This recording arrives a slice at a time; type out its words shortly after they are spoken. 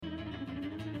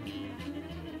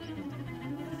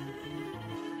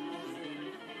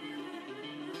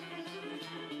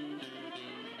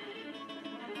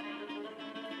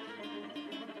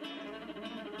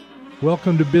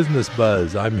Welcome to Business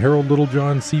Buzz. I'm Harold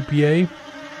Littlejohn, CPA.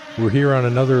 We're here on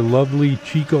another lovely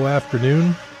Chico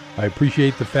afternoon. I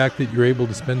appreciate the fact that you're able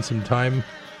to spend some time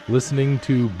listening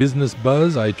to Business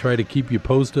Buzz. I try to keep you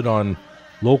posted on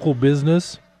local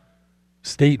business,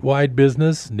 statewide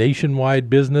business, nationwide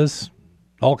business,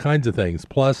 all kinds of things.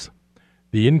 Plus,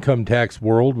 the income tax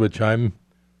world, which I'm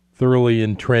thoroughly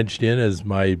entrenched in as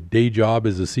my day job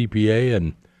as a CPA,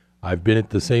 and I've been at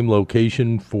the same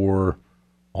location for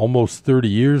almost 30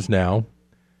 years now.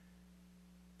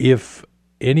 If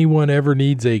anyone ever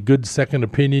needs a good second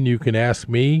opinion, you can ask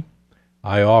me.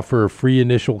 I offer a free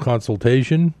initial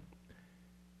consultation.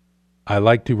 I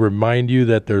like to remind you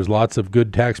that there's lots of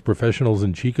good tax professionals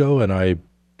in Chico, and I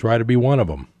try to be one of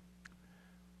them.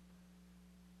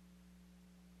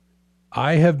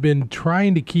 I have been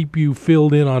trying to keep you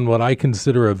filled in on what I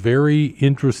consider a very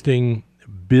interesting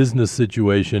business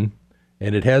situation,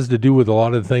 and it has to do with a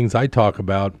lot of the things I talk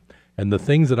about. And the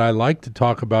things that I like to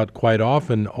talk about quite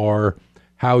often are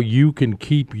how you can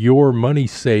keep your money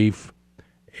safe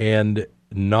and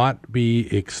not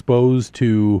be exposed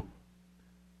to,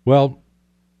 well,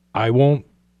 I won't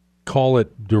call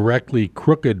it directly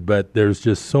crooked, but there's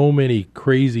just so many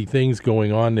crazy things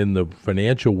going on in the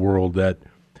financial world that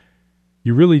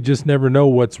you really just never know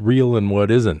what's real and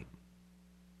what isn't.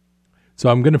 So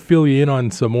I'm going to fill you in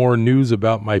on some more news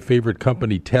about my favorite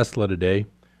company, Tesla, today.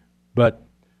 But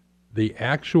the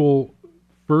actual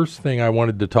first thing I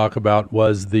wanted to talk about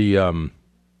was the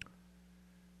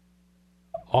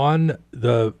on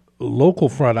the local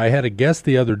front. I had a guest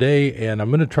the other day, and I'm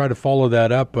going to try to follow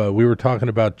that up. We were talking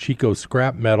about Chico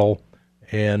scrap metal,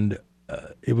 and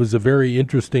it was a very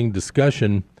interesting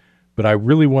discussion. But I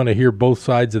really want to hear both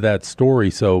sides of that story,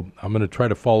 so I'm going to try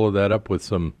to follow that up with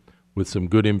some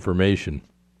good information.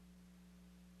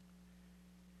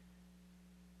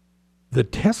 The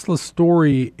Tesla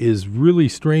story is really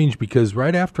strange because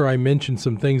right after I mentioned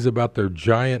some things about their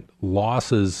giant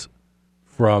losses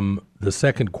from the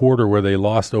second quarter where they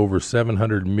lost over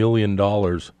 $700 million,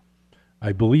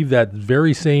 I believe that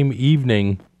very same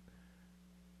evening,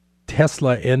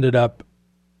 Tesla ended up,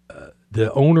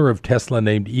 the owner of Tesla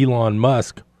named Elon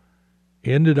Musk,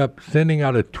 ended up sending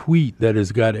out a tweet that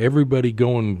has got everybody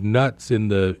going nuts in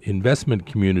the investment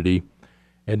community.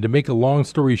 And to make a long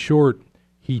story short,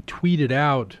 he tweeted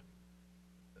out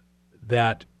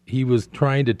that he was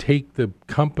trying to take the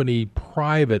company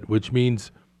private, which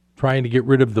means trying to get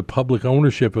rid of the public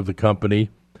ownership of the company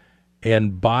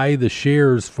and buy the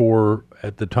shares for,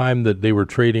 at the time that they were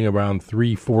trading around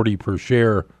 $3.40 per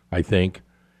share, I think.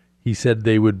 He said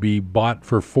they would be bought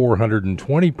for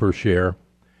 $420 per share.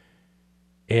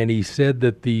 And he said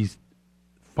that the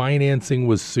financing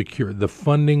was secure, the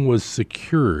funding was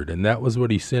secured, and that was what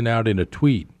he sent out in a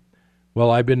tweet. Well,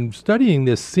 I've been studying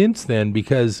this since then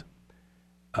because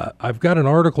I've got an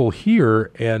article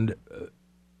here, and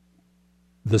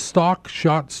the stock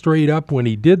shot straight up when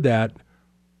he did that,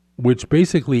 which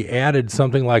basically added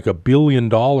something like $1 billion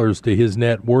to his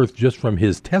net worth just from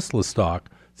his Tesla stock.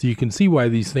 So you can see why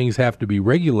these things have to be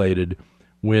regulated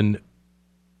when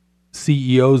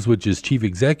CEOs, which is Chief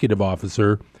Executive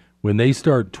Officer, when they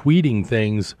start tweeting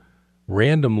things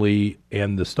randomly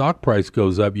and the stock price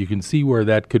goes up, you can see where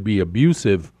that could be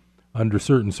abusive under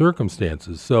certain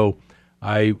circumstances. So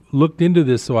I looked into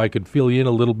this so I could fill you in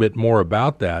a little bit more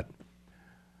about that.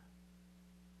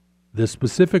 The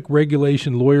specific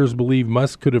regulation lawyers believe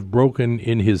Musk could have broken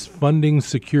in his funding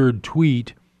secured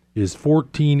tweet is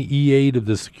 14E8 of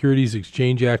the Securities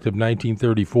Exchange Act of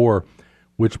 1934,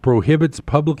 which prohibits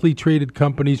publicly traded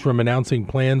companies from announcing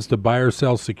plans to buy or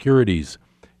sell securities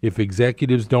if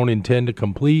executives don't intend to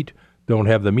complete, don't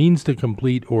have the means to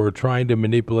complete, or are trying to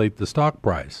manipulate the stock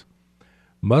price.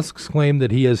 Musk's claim that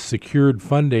he has secured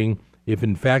funding, if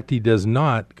in fact he does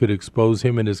not, could expose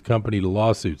him and his company to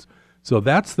lawsuits. So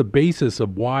that's the basis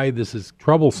of why this is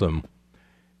troublesome,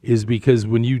 is because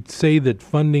when you say that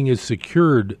funding is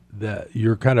secured, that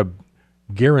you're kind of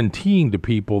guaranteeing to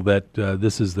people that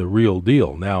this is the real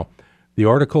deal. Now, the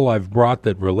article I've brought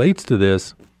that relates to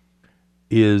this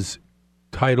is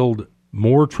titled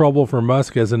 "More Trouble for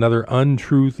Musk as Another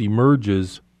Untruth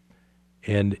Emerges,"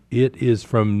 and it is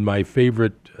from my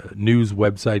favorite news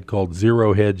website called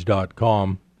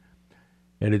ZeroHedge.com.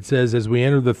 And it says, as we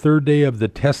enter the third day of the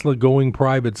Tesla going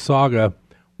private saga,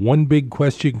 one big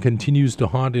question continues to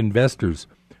haunt investors.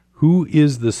 Who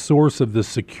is the source of the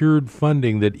secured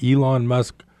funding that Elon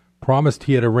Musk promised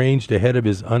he had arranged ahead of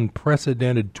his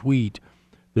unprecedented tweet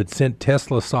that sent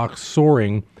Tesla stocks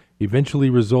soaring, eventually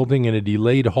resulting in a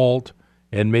delayed halt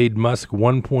and made Musk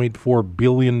 $1.4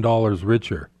 billion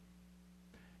richer?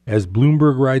 As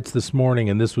Bloomberg writes this morning,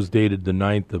 and this was dated the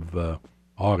 9th of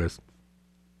August,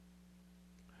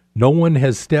 no one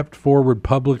has stepped forward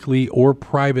publicly or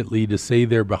privately to say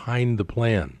they're behind the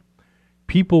plan.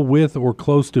 People with or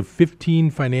close to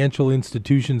 15 financial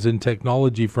institutions and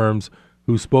technology firms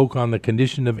who spoke on the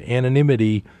condition of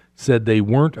anonymity said they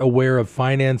weren't aware of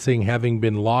financing having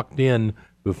been locked in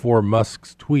before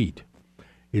Musk's tweet.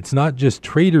 It's not just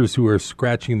traders who are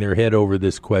scratching their head over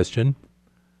this question.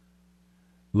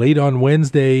 Late on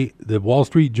Wednesday, the Wall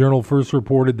Street Journal first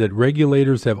reported that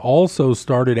regulators have also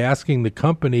started asking the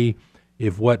company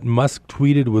if what Musk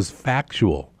tweeted was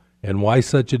factual and why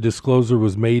such a disclosure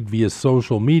was made via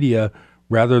social media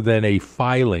rather than a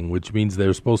filing, which means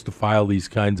they're supposed to file these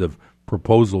kinds of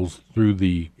proposals through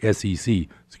the SEC,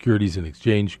 Securities and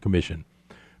Exchange Commission.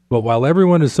 But while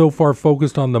everyone is so far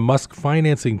focused on the Musk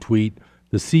financing tweet,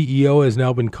 the CEO has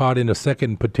now been caught in a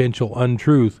second potential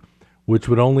untruth, which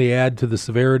would only add to the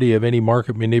severity of any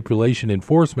market manipulation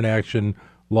enforcement action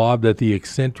lobbed at the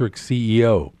eccentric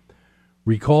CEO.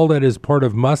 Recall that as part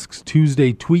of Musk's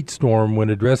Tuesday tweet storm when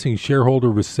addressing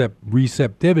shareholder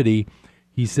receptivity,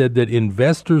 he said that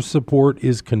investors' support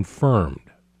is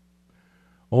confirmed.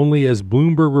 Only as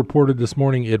Bloomberg reported this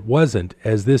morning, it wasn't,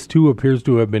 as this too appears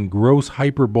to have been gross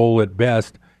hyperbole at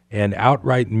best and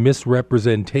outright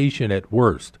misrepresentation at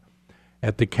worst.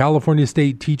 At the California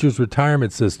State Teachers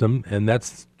Retirement System, and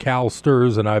that's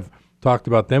CalSTRS, and I've talked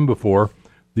about them before,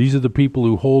 these are the people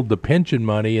who hold the pension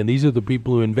money, and these are the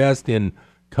people who invest in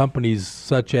companies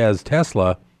such as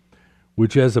Tesla,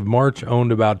 which as of March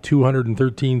owned about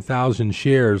 213,000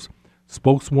 shares.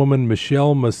 Spokeswoman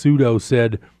Michelle Masudo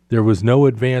said there was no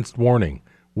advanced warning.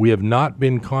 We have not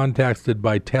been contacted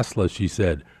by Tesla, she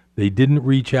said. They didn't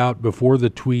reach out before the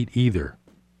tweet either.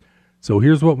 So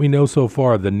here's what we know so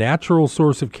far. The natural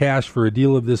source of cash for a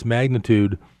deal of this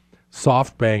magnitude,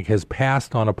 SoftBank, has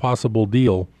passed on a possible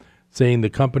deal, saying the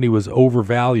company was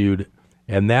overvalued,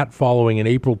 and that following an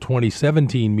April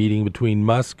 2017 meeting between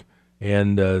Musk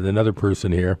and another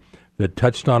person here that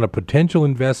touched on a potential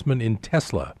investment in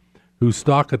Tesla, whose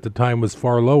stock at the time was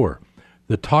far lower.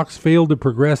 The talks failed to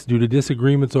progress due to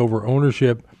disagreements over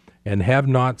ownership and have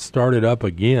not started up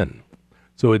again.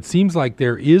 So it seems like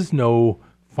there is no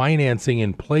financing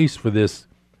in place for this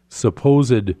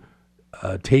supposed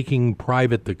taking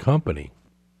private the company.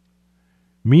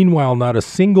 Meanwhile, not a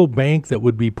single bank that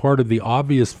would be part of the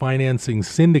obvious financing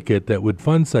syndicate that would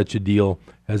fund such a deal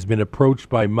has been approached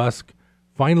by Musk.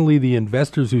 Finally, the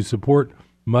investors who support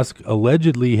Musk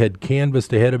allegedly had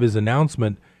canvassed ahead of his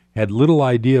announcement had little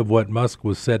idea of what Musk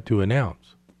was set to announce.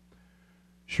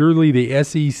 Surely the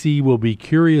SEC will be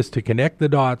curious to connect the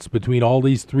dots between all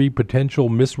these three potential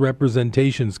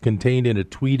misrepresentations contained in a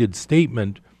tweeted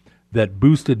statement that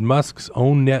boosted Musk's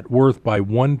own net worth by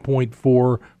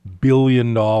 $1.4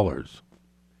 billion.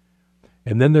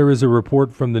 And then there is a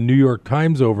report from the New York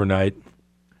Times overnight,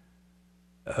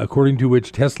 according to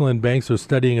which Tesla and banks are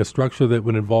studying a structure that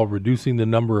would involve reducing the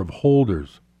number of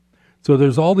holders. So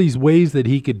there's all these ways that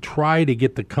he could try to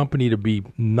get the company to be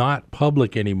not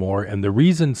public anymore. And the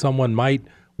reason someone might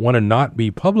want to not be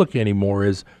public anymore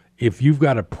is if you've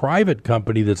got a private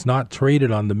company that's not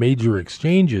traded on the major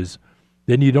exchanges,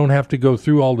 then you don't have to go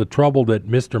through all the trouble that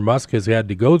Mr. Musk has had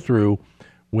to go through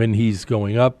when he's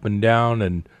going up and down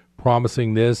and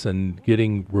promising this and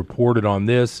getting reported on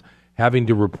this, having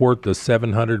to report the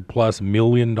 $700+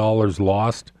 million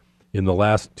lost in the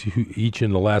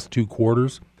last two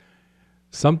quarters.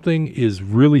 Something is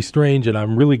really strange, and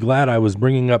I'm really glad I was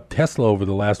bringing up Tesla over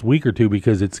the last week or two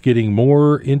because it's getting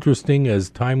more interesting as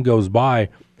time goes by.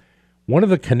 One of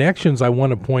the connections I want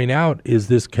to point out is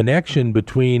this connection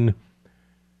between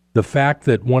the fact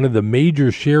that one of the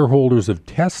major shareholders of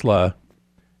Tesla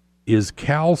is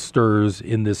CalSTRS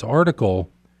in this article.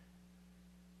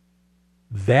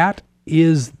 That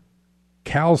is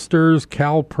CalSTRS,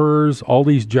 CalPERS, all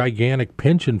these gigantic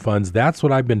pension funds. That's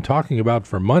what I've been talking about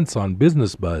for months on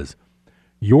Business Buzz.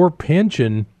 Your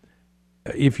pension,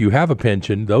 if you have a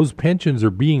pension, those pensions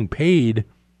are being paid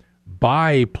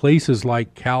by places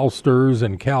like CalSTRS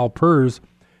and CalPERS.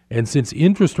 And since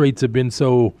interest rates have been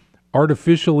so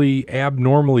artificially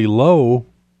abnormally low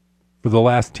for the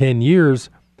last 10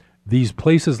 years, these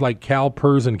places like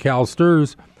CalPERS and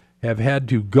CalSTRS have had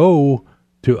to go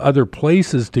to other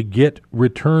places to get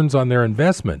returns on their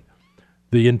investment.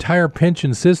 The entire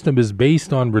pension system is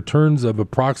based on returns of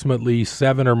approximately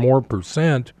 7 or more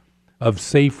 % of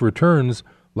safe returns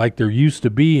like there used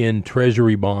to be in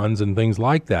treasury bonds and things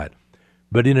like that.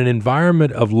 But in an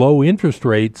environment of low interest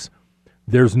rates,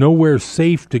 there's nowhere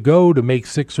safe to go to make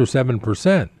 6 or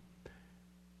 7%.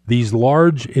 These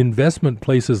large investment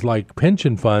places like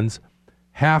pension funds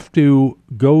have to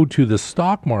go to the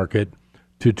stock market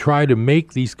to try to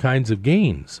make these kinds of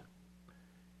gains.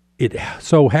 It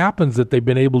so happens that they've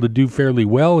been able to do fairly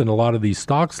well in a lot of these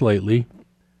stocks lately.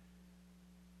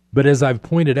 But as I've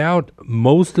pointed out,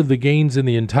 most of the gains in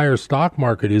the entire stock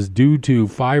market is due to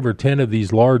 5 or 10 of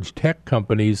these large tech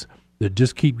companies that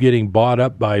just keep getting bought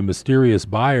up by mysterious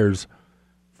buyers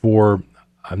for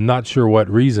I'm not sure what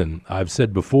reason. I've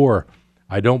said before,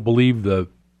 I don't believe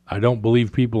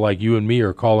people like you and me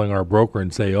are calling our broker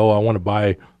and say, "Oh, I want to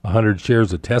buy 100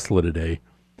 shares of Tesla today."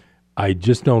 I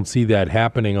just don't see that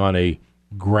happening on a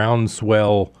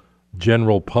groundswell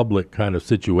general public kind of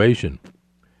situation.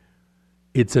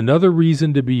 It's another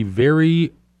reason to be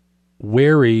very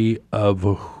wary of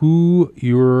who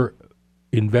you're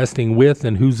investing with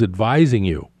and who's advising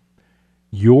you.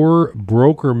 Your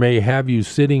broker may have you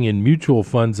sitting in mutual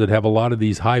funds that have a lot of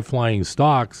these high-flying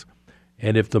stocks,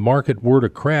 and if the market were to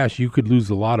crash, you could lose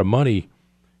a lot of money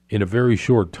in a very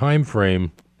short time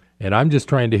frame, and I'm just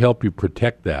trying to help you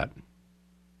protect that.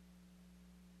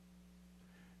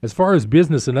 As far as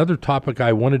business, another topic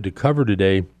I wanted to cover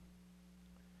today,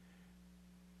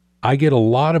 I get a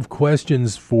lot of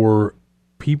questions for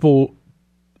people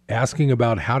asking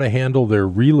about how to handle their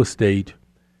real estate.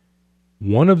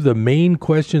 One of the main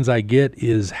questions I get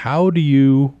is how do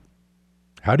you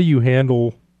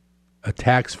handle a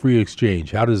tax-free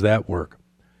exchange? How does that work?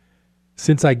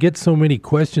 Since I get so many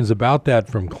questions about that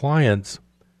from clients,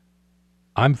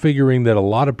 I'm figuring that a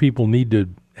lot of people need to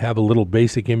have a little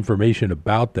basic information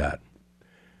about that.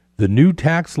 The new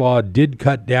tax law did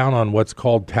cut down on what's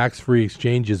called tax-free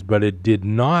exchanges, but it did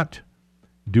not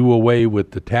do away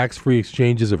with the tax-free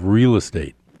exchanges of real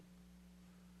estate.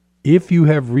 If you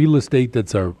have real estate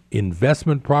that's an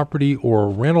investment property or a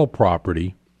rental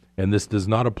property, and this does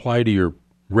not apply to your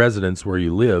residence where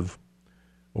you live,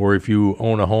 or if you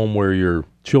own a home where your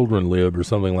children live or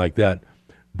something like that,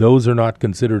 those are not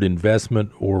considered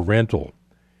investment or rental.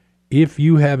 If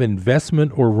you have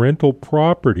investment or rental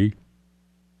property,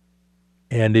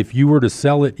 and if you were to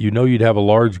sell it, you know you'd have a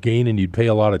large gain and you'd pay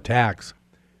a lot of tax.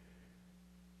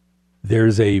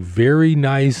 There's a very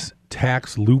nice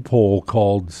tax loophole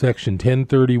called Section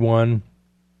 1031,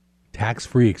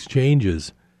 tax-free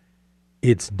exchanges.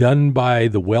 It's done by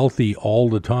the wealthy all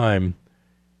the time.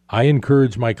 I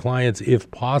encourage my clients, if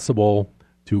possible,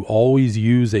 to always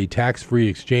use a tax-free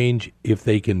exchange if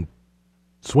they can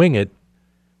swing it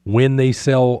when they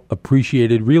sell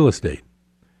appreciated real estate.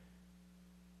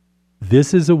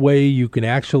 This is a way you can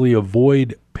actually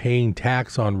avoid paying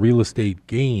tax on real estate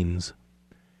gains,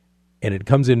 and it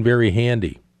comes in very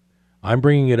handy. I'm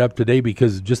bringing it up today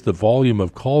because just the volume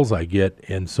of calls I get,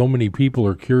 and so many people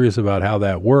are curious about how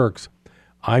that works.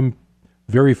 I'm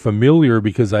very familiar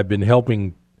because I've been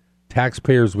helping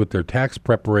taxpayers with their tax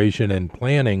preparation and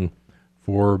planning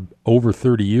for over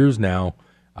 30 years now.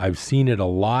 I've seen it a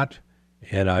lot,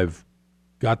 and I've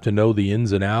got to know the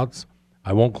ins and outs.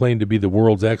 I won't claim to be the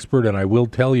world's expert, and I will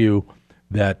tell you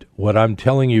that what I'm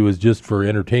telling you is just for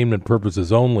entertainment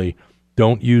purposes only.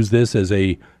 Don't use this as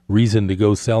a reason to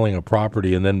go selling a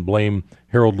property and then blame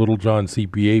Harold Littlejohn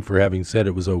CPA for having said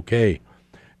it was okay.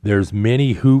 There's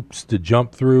many hoops to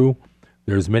jump through.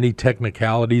 There's many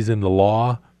technicalities in the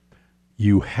law.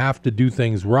 You have to do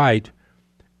things right.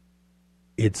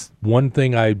 It's one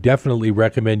thing I definitely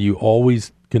recommend you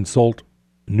always consult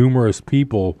numerous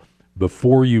people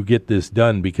before you get this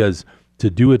done, because to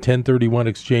do a 1031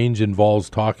 exchange involves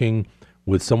talking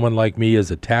with someone like me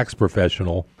as a tax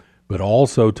professional, but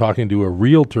also talking to a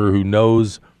realtor who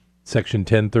knows Section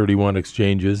 1031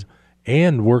 exchanges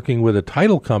and working with a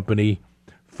title company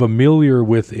familiar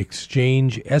with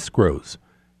exchange escrows.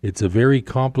 It's a very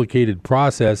complicated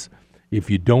process. If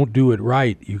you don't do it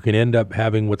right, you can end up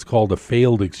having what's called a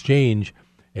failed exchange,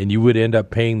 and you would end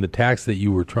up paying the tax that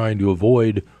you were trying to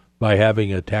avoid by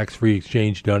having a tax-free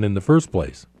exchange done in the first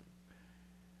place.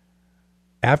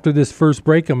 After this first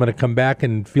break, I'm going to come back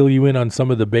and fill you in on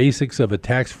some of the basics of a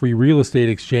tax-free real estate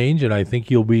exchange, and I think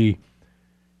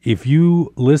if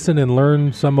you listen and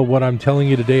learn some of what I'm telling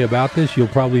you today about this, you'll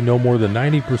probably know more than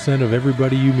 90% of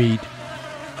everybody you meet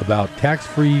about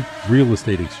tax-free real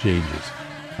estate exchanges.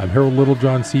 I'm Harold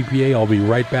Littlejohn, CPA. I'll be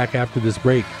right back after this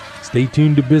break. Stay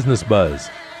tuned to Business Buzz.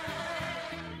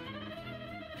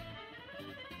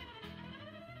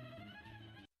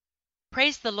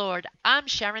 Praise the Lord. I'm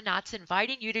Sharon Knotts,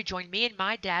 inviting you to join me and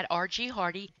my dad, R.G.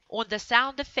 Hardy, on The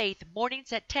Sound of Faith,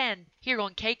 mornings at 10, here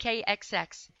on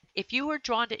KKXX. If you are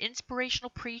drawn to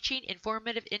inspirational preaching,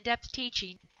 informative, in-depth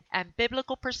teaching, and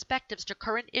biblical perspectives to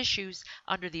current issues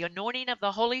under the anointing of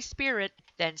the Holy Spirit,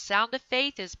 then Sound of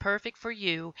Faith is perfect for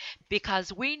you,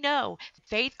 because we know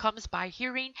faith comes by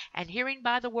hearing and hearing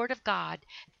by the Word of God.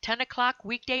 10 o'clock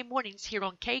weekday mornings here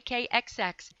on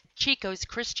KKXX, Chico's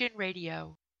Christian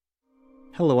Radio.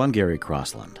 Hello, I'm Gary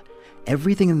Crossland.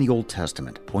 Everything in the Old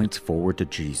Testament points forward to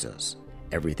Jesus.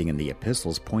 Everything in the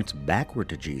epistles points backward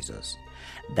to Jesus.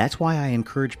 That's why I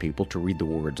encourage people to read the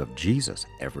words of Jesus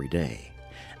every day.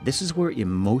 This is where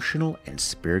emotional and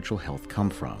spiritual health come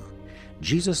from.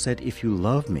 Jesus said, "If you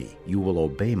love me, you will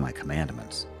obey my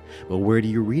commandments." Well, where do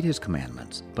you read his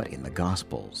commandments? But in the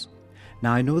Gospels.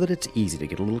 Now, I know that it's easy to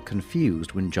get a little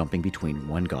confused when jumping between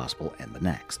one Gospel and the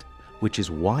next, which is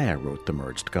why I wrote the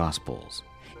Merged Gospels.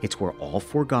 It's where all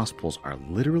 4 Gospels are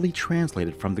literally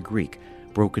translated from the Greek,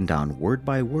 broken down word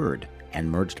by word, and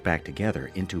merged back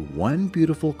together into one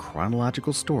beautiful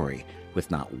chronological story with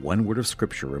not one word of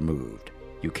Scripture removed.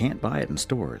 You can't buy it in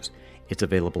stores. It's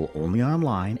available only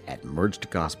online at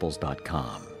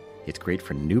mergedgospels.com. It's great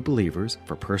for new believers,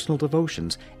 for personal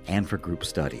devotions, and for group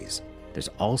studies. There's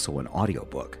also an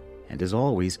audiobook. And as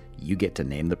always, you get to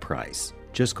name the price.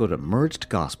 Just go to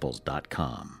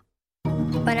mergedgospels.com.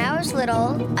 When I was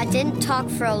little, I didn't talk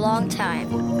for a long time.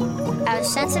 I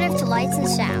was sensitive to lights and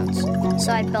sounds,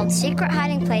 so I built secret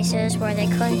hiding places where they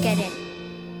couldn't get in.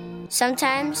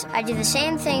 Sometimes I do the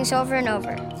same things over and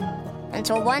over,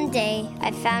 until one day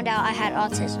I found out I had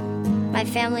autism. My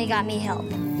family got me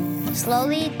help.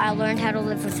 Slowly, I learned how to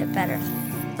live with it better.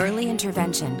 Early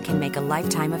intervention can make a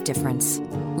lifetime of difference.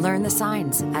 Learn the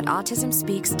signs at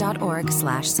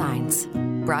autismspeaks.org/signs.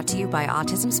 Brought to you by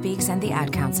Autism Speaks and the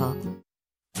Ad Council.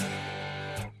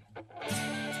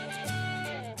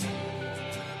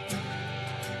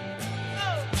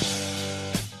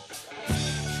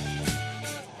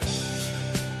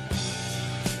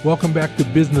 Welcome back to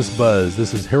Business Buzz.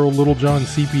 This is Harold Littlejohn,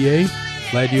 CPA.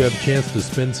 Glad you have a chance to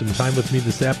spend some time with me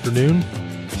this afternoon.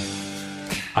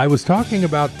 I was talking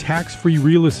about tax-free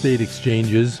real estate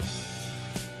exchanges.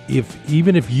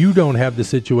 Even if you don't have the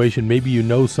situation, maybe you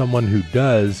know someone who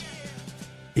does.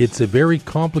 It's a very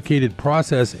complicated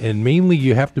process, and mainly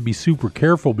you have to be super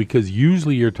careful because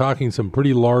usually you're talking some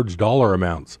pretty large dollar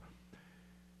amounts.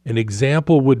 An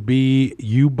example would be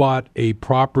you bought a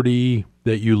property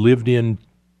that you lived in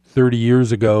 30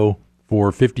 years ago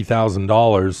for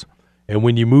 $50,000, and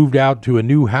when you moved out to a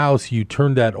new house, you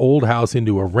turned that old house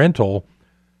into a rental.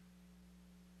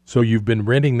 So you've been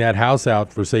renting that house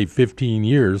out for, say, 15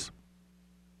 years.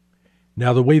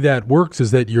 Now, the way that works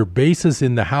is that your basis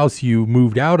in the house you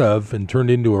moved out of and turned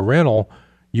into a rental,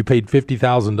 you paid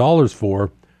 $50,000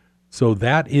 for. So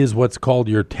that is what's called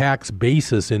your tax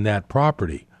basis in that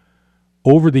property.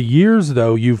 Over the years,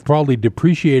 though, you've probably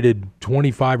depreciated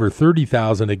 $25,000 or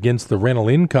 $30,000 against the rental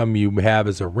income you have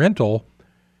as a rental,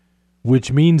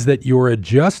 which means that your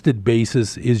adjusted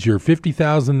basis is your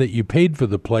 $50,000 that you paid for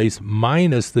the place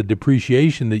minus the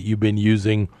depreciation that you've been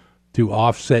using to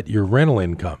offset your rental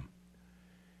income.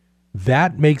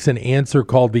 That makes an answer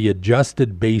called the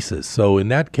adjusted basis. So in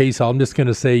that case, I'm just going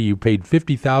to say you paid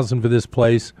 $50,000 for this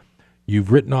place.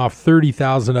 You've written off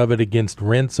 $30,000 of it against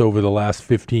rents over the last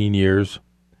 15 years.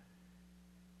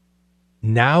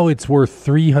 Now it's worth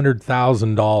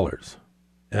 $300,000.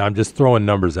 And I'm just throwing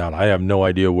numbers out. I have no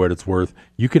idea what it's worth.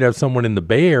 You could have someone in the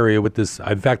Bay Area with this.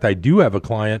 In fact, I do have a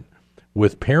client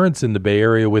with parents in the Bay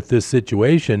Area with this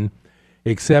situation,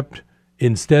 except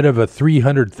instead of a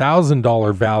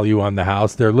 $300,000 value on the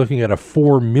house, they're looking at a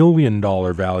 $4 million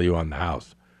value on the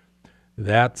house.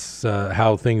 That's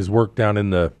how things work down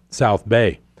in the South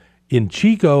Bay. In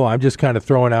Chico, I'm just kind of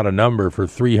throwing out a number for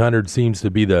 $300 seems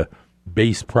to be the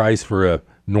base price for a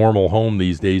normal home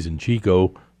these days in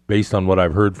Chico, based on what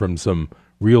I've heard from some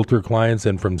realtor clients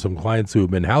and from some clients who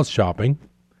have been house shopping.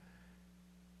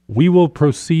 We will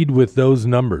proceed with those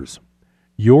numbers.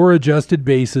 Your adjusted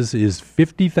basis is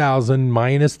 $50,000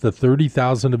 minus the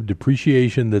 $30,000 of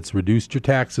depreciation that's reduced your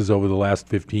taxes over the last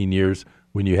 15 years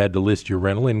when you had to list your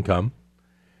rental income.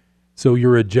 So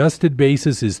your adjusted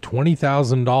basis is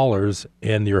 $20,000,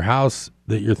 and your house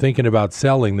that you're thinking about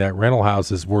selling, that rental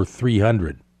house, is worth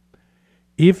 $300,000.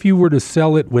 If you were to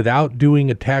sell it without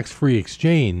doing a tax-free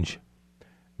exchange,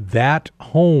 that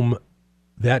home,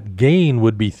 that gain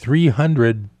would be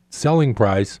 $300,000 selling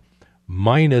price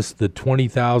minus the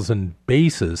 $20,000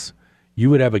 basis. You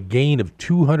would have a gain of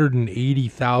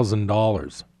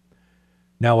 $280,000.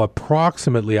 Now,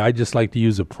 approximately, I just like to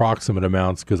use approximate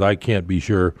amounts because I can't be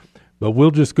sure, but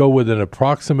we'll just go with an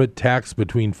approximate tax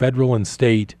between federal and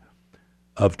state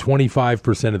of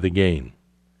 25% of the gain.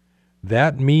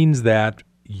 That means that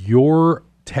your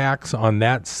tax on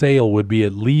that sale would be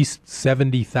at least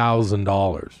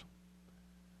 $70,000.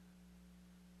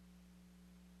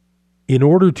 In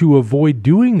order to avoid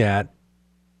doing that,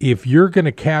 if you're going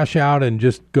to cash out and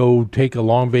just go take a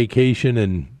long vacation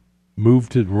and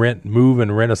move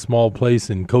and rent a small place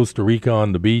in Costa Rica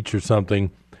on the beach or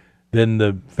something, then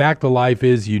the fact of life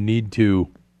is you need to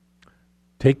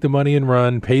take the money and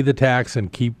run, pay the tax,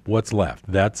 and keep what's left.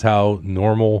 That's how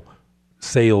normal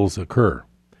sales occur.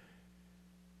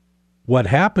 What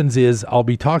happens is I'll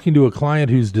be talking to a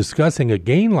client who's discussing a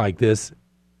gain like this,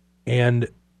 and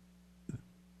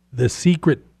the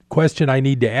secret question I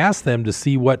need to ask them to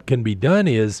see what can be done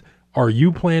is, are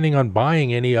you planning on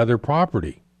buying any other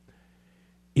property?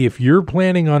 If you're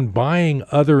planning on buying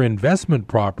other investment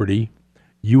property,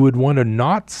 you would want to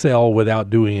not sell without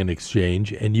doing an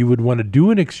exchange, and you would want to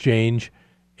do an exchange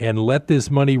and let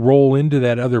this money roll into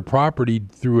that other property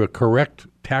through a correct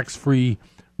tax-free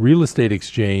real estate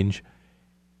exchange.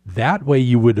 That way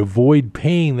you would avoid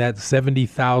paying that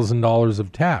 $70,000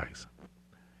 of tax.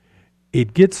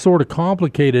 It gets sort of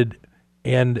complicated,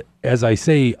 and as I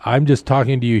say, I'm just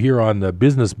talking to you here on the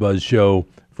Business Buzz show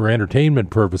for entertainment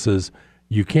purposes.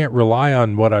 You can't rely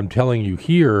on what I'm telling you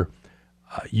here.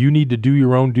 You need to do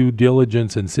your own due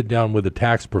diligence and sit down with a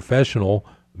tax professional,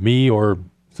 me or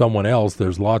someone else.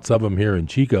 There's lots of them here in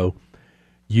Chico.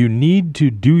 You need to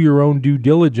do your own due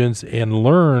diligence and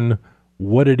learn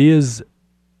what it is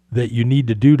that you need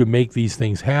to do to make these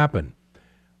things happen.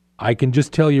 I can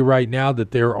just tell you right now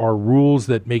that there are rules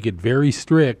that make it very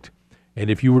strict, and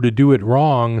if you were to do it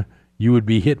wrong, you would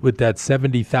be hit with that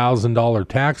 $70,000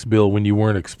 tax bill when you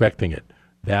weren't expecting it.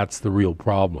 That's the real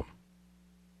problem.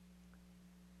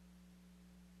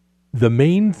 The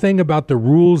main thing about the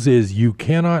rules is you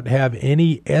cannot have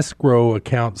any escrow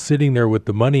account sitting there with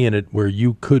the money in it where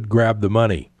you could grab the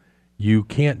money. You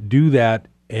can't do that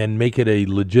and make it a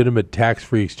legitimate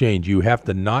tax-free exchange. You have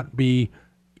to not be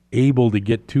able to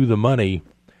get to the money.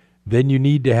 Then you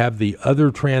need to have the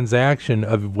other transaction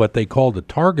of what they call the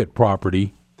target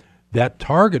property. That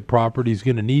target property is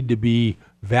going to need to be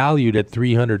valued at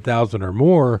 $300,000 or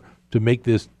more to make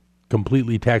this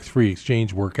completely tax-free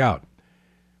exchange work out.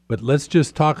 But let's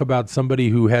just talk about somebody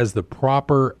who has the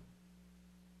proper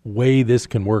way this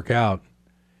can work out.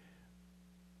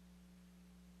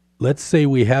 Let's say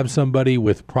we have somebody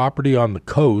with property on the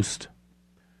coast,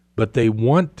 but they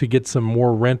want to get some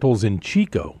more rentals in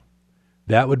Chico.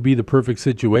 That would be the perfect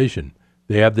situation.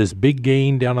 They have this big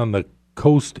gain down on the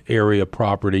coast area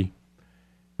property,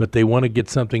 but they want to get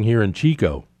something here in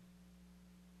Chico.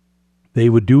 They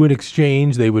would do an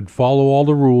exchange. They would follow all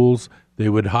the rules. They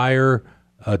would hire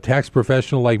a tax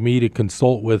professional like me to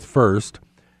consult with first.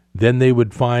 Then they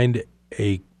would find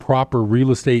a proper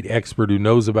real estate expert who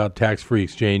knows about tax-free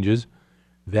exchanges.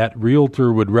 That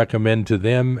realtor would recommend to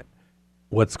them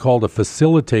what's called a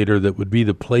facilitator that would be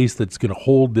the place that's going to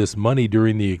hold this money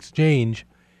during the exchange.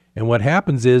 And what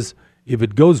happens is, if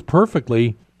it goes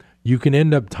perfectly, you can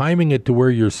end up timing it to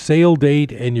where your sale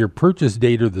date and your purchase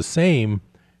date are the same,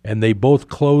 and they both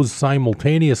close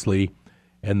simultaneously.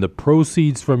 And the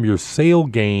proceeds from your sale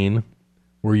gain,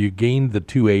 where you gained the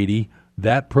 $280,000,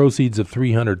 that proceeds of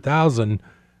 $300,000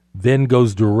 then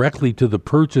goes directly to the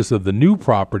purchase of the new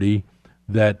property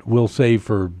that we'll say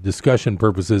for discussion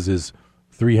purposes is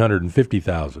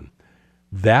 $350,000.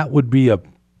 That would be a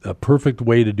perfect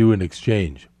way to do an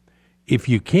exchange. If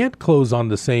you can't close on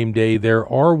the same day, there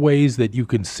are ways that you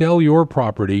can sell your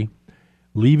property,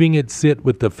 leaving it sit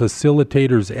with the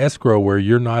facilitator's escrow where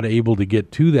you're not able to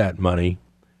get to that money.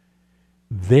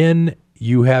 Then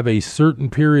you have a certain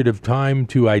period of time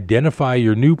to identify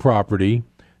your new property.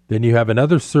 Then you have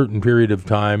another certain period of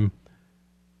time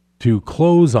to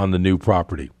close on the new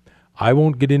property. I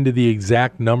won't get into the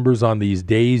exact numbers on these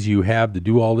days you have to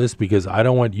do all this because I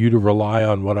don't want you to rely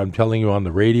on what I'm telling you on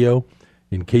the radio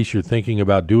in case you're thinking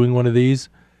about doing one of these.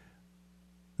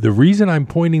 The reason I'm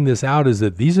pointing this out is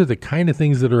that these are the kind of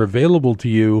things that are available to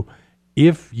you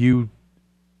if you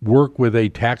work with a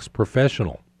tax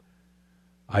professional.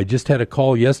 I just had a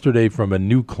call yesterday from a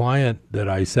new client that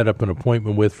I set up an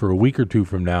appointment with for a week or two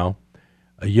from now,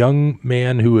 a young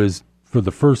man who is for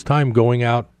the first time going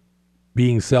out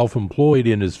being self-employed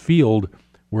in his field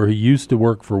where he used to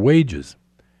work for wages.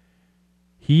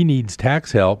 He needs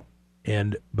tax help,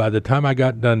 and by the time I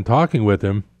got done talking with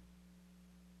him,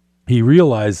 he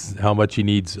realized how much he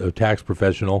needs a tax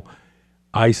professional.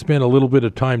 I spent a little bit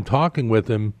of time talking with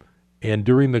him, and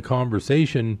during the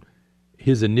conversation,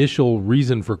 his initial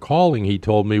reason for calling, he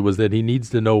told me, was that he needs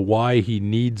to know why he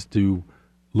needs to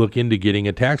look into getting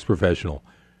a tax professional.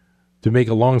 To make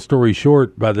a long story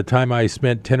short, by the time I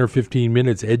spent 10 or 15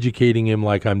 minutes educating him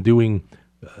like I'm doing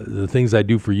the things I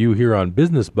do for you here on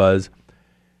Business Buzz,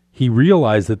 he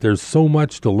realized that there's so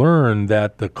much to learn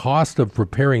that the cost of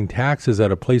preparing taxes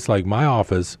at a place like my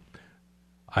office,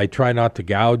 I try not to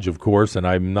gouge, of course, and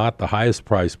I'm not the highest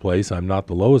price place. I'm not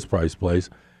the lowest price place.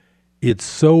 It's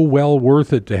so well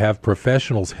worth it to have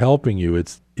professionals helping you.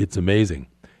 It's amazing.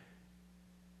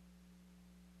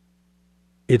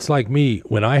 It's like me,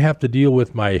 when I have to deal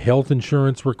with my health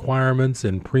insurance requirements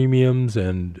and premiums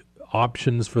and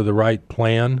options for the right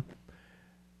plan,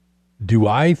 do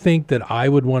I think that I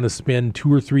would want to spend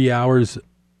 2 or 3 hours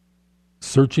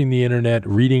searching the internet,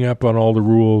 reading up on all the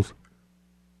rules,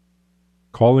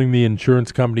 calling the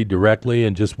insurance company directly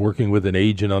and just working with an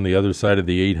agent on the other side of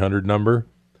the 800 number?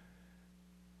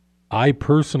 I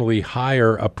personally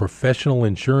hire a professional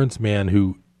insurance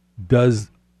man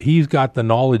he's got the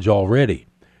knowledge already.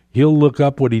 He'll look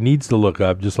up what he needs to look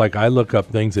up, just like I look up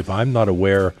things if I'm not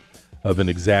aware of an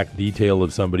exact detail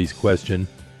of somebody's question.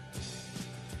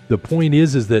 The point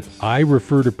is that I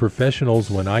refer to professionals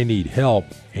when I need help,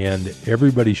 and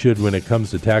everybody should when it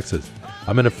comes to taxes.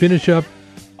 I'm going to finish up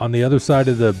on the other side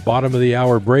of the bottom of the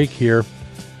hour break here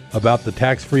about the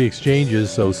tax-free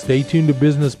exchanges, so stay tuned to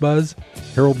Business Buzz.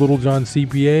 Harold Littlejohn,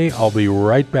 CPA. I'll be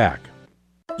right back.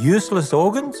 Useless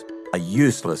organs? A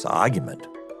useless argument.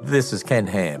 This is Ken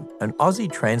Ham, an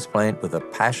Aussie transplant with a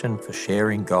passion for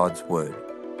sharing God's Word.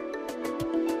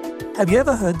 Have you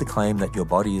ever heard the claim that your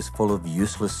body is full of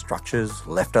useless structures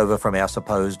left over from our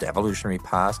supposed evolutionary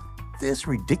past? This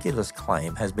ridiculous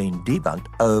claim has been debunked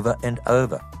over and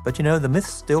over. But you know, the myth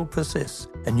still persists,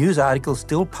 and news articles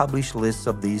still publish lists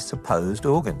of these supposed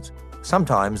organs.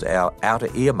 Sometimes our outer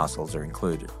ear muscles are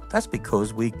included. That's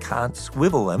because we can't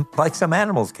swivel them like some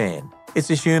animals can. It's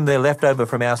assumed they're left over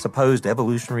from our supposed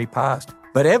evolutionary past.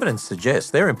 But evidence suggests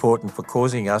they're important for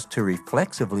causing us to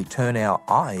reflexively turn our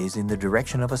eyes in the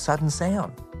direction of a sudden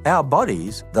sound. Our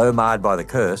bodies, though marred by the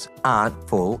curse, aren't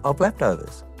full of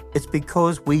leftovers. It's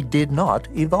because we did not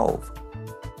evolve.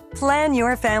 Plan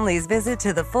your family's visit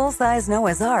to the full-size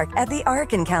Noah's Ark at the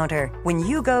Ark Encounter when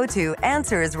you go to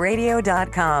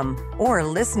AnswersRadio.com or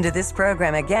listen to this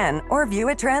program again or view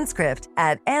a transcript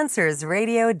at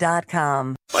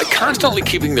AnswersRadio.com. By constantly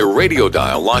keeping their radio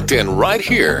dial locked in right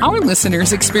here, our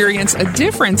listeners experience a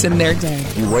difference in their day.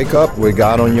 You wake up with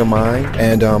God on your mind,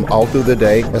 and all through the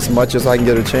day, as much as I can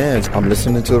get a chance, I'm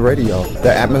listening to the radio.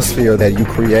 The atmosphere that you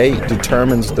create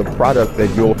determines the product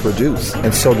that you'll produce.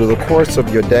 And so through the course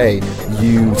of your day,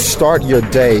 you start your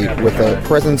day with the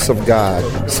presence of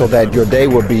God so that your day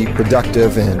will be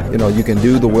productive and, you can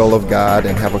do the will of God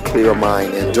and have a clear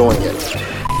mind in doing it.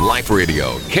 Life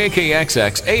Radio,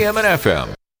 KKXX, AM and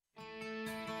FM.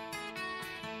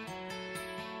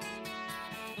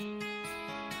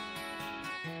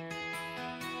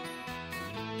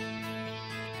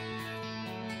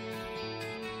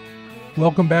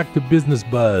 Welcome back to Business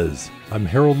Buzz. I'm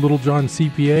Harold Littlejohn,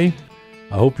 CPA.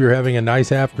 I hope you're having a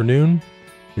nice afternoon.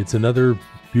 It's another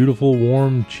beautiful,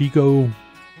 warm Chico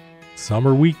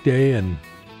summer weekday, and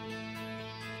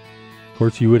of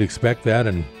course you would expect that,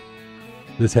 and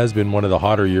this has been one of the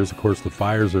hotter years. Of course, the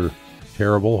fires are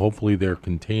terrible. Hopefully they're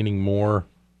containing more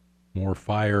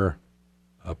fire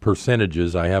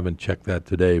percentages. I haven't checked that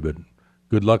today, but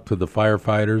good luck to the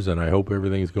firefighters, and I hope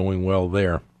everything's going well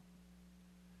there.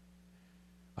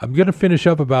 I'm going to finish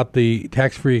up about the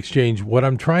tax-free exchange. What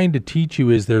I'm trying to teach you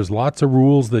is there's lots of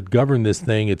rules that govern this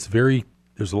thing.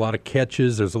 There's a lot of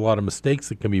catches. There's a lot of mistakes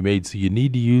that can be made, so you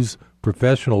need to use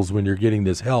professionals when you're getting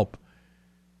this help.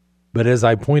 But as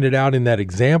I pointed out in that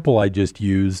example I just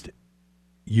used,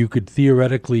 you could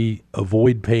theoretically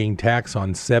avoid paying tax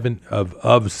on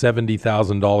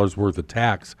 $70,000 worth of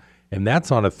tax, and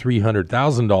that's on a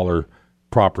 $300,000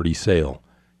 property sale.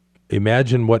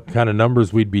 Imagine what kind of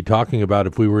numbers we'd be talking about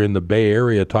if we were in the Bay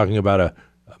Area talking about a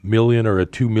 $1 million or a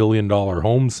 $2 million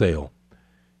home sale.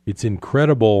 It's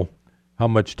incredible how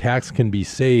much tax can be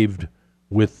saved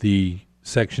with the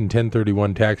Section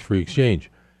 1031 tax-free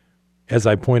exchange. As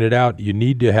I pointed out, you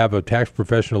need to have a tax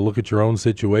professional look at your own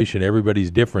situation. Everybody's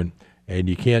different, and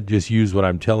you can't just use what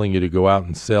I'm telling you to go out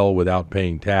and sell without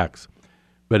paying tax.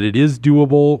 But it is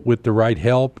doable with the right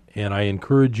help, and I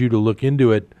encourage you to look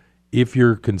into it. If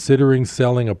you're considering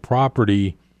selling a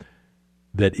property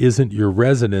that isn't your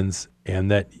residence, and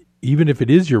that even if it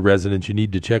is your residence, you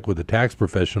need to check with a tax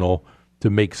professional to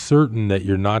make certain that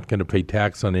you're not going to pay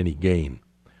tax on any gain.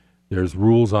 There's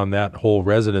rules on that whole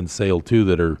residence sale, too,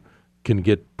 that can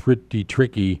get pretty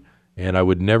tricky, and I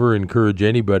would never encourage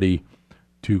anybody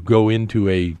to go into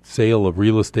a sale of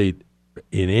real estate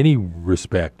in any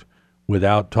respect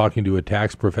without talking to a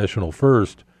tax professional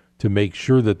first, to make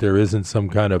sure that there isn't some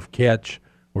kind of catch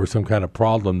or some kind of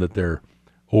problem that they're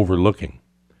overlooking.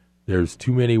 There's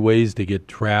too many ways to get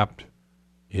trapped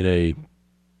in a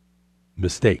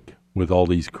mistake with all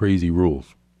these crazy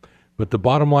rules. But the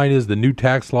bottom line is the new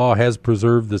tax law has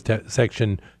preserved the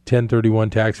Section 1031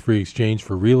 tax-free exchange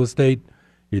for real estate.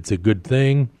 It's a good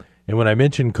thing. And when I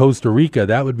mentioned Costa Rica,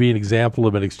 that would be an example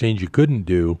of an exchange you couldn't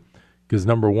do because,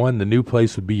 number one, the new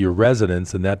place would be your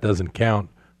residence, and that doesn't count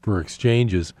for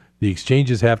exchanges. The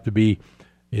exchanges have to be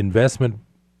investment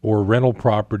or rental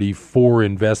property for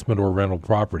investment or rental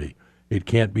property. It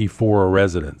can't be for a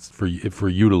residence for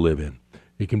you to live in.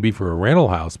 It can be for a rental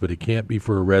house, but it can't be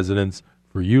for a residence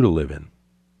for you to live in.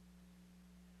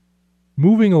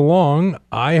 Moving along,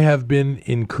 I have been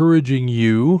encouraging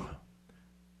you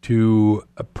to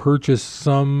purchase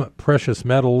some precious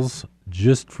metals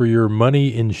just for your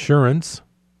money insurance.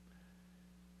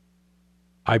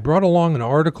 I brought along an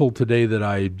article today that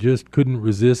I just couldn't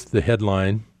resist the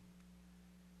headline.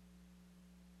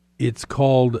 It's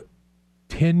called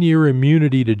 10-year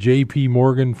immunity to J.P.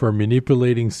 Morgan for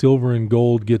manipulating silver and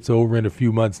gold gets over in a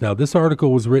few months. Now, this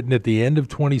article was written at the end of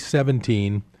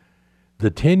 2017.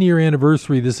 The 10-year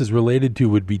anniversary this is related to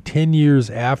would be 10 years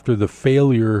after the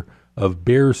failure of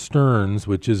Bear Stearns,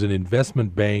 which is an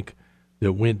investment bank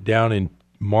that went down in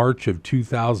March of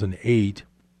 2008.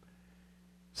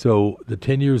 So the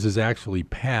 10 years is actually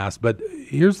passed. But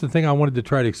here's the thing I wanted to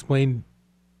try to explain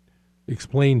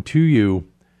to you.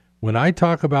 When I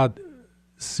talk about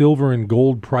silver and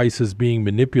gold prices being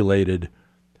manipulated,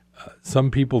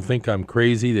 some people think I'm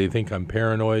crazy. They think I'm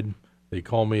paranoid. They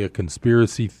call me a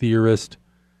conspiracy theorist.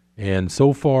 And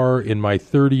so far in my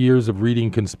 30 years of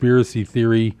reading conspiracy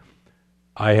theory,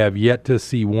 I have yet to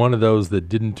see one of those that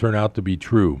didn't turn out to be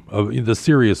true, the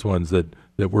serious ones that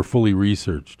were fully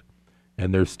researched.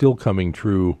 And they're still coming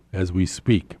true as we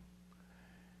speak.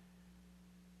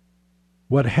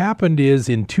 What happened is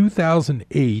in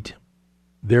 2008,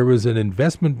 there was an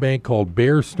investment bank called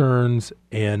Bear Stearns,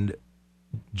 and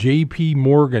J.P.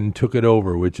 Morgan took it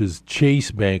over, which is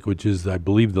Chase Bank, which is, I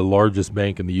believe, the largest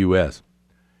bank in the U.S.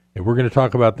 And we're going to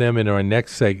talk about them in our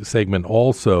next segment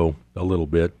also a little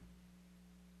bit.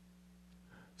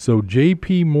 So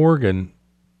J.P. Morgan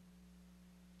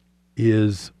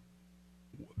is,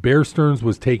 Bear Stearns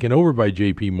was taken over by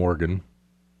J.P. Morgan.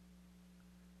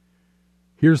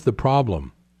 Here's the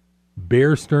problem.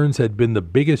 Bear Stearns had been the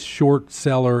biggest short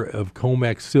seller of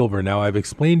COMEX silver. Now, I've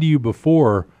explained to you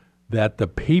before that the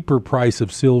paper price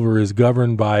of silver is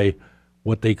governed by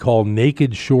what they call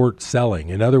naked short selling.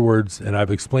 In other words, and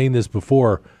I've explained this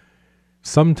before,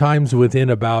 sometimes within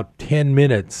about 10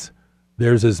 minutes,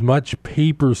 there's as much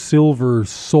paper silver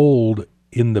sold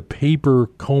in the paper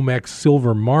COMEX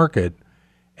silver market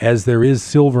as there is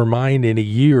silver mined in a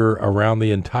year around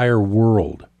the entire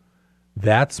world.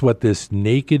 That's what this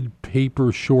naked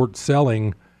paper short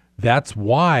selling, that's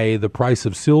why the price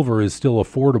of silver is still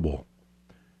affordable.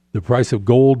 The price of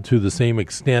gold to the same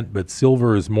extent, but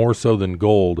silver is more so than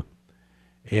gold.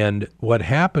 And what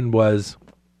happened was,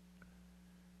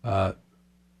 I'm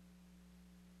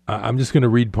just going to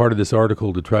read part of this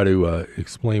article to try to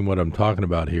explain what I'm talking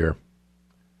about here.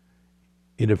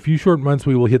 In a few short months,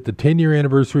 we will hit the 10-year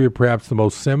anniversary of perhaps the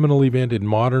most seminal event in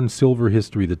modern silver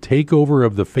history, the takeover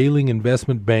of the failing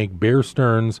investment bank Bear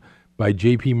Stearns by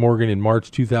J.P. Morgan in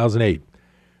March 2008.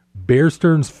 Bear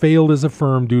Stearns failed as a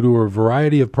firm due to a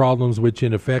variety of problems which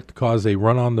in effect caused a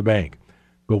run on the bank.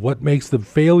 But what makes the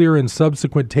failure and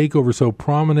subsequent takeover so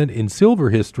prominent in silver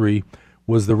history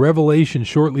was the revelation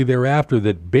shortly thereafter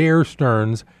that Bear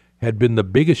Stearns had been the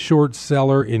biggest short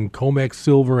seller in COMEX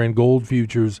silver and gold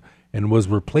futures and was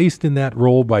replaced in that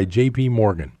role by J.P.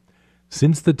 Morgan.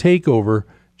 Since the takeover,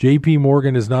 J.P.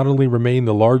 Morgan has not only remained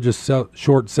the largest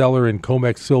short seller in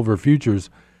COMEX silver futures,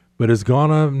 but has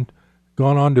gone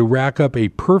on to rack up a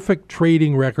perfect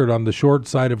trading record on the short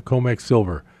side of COMEX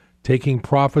silver, taking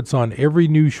profits on every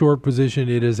new short position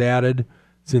it has added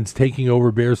since taking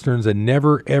over Bear Stearns and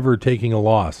never, ever taking a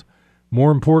loss.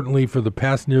 More importantly, for the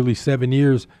past nearly 7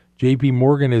 years, J.P.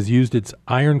 Morgan has used its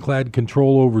ironclad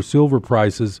control over silver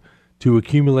prices to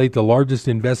accumulate the largest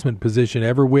investment position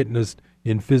ever witnessed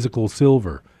in physical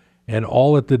silver, and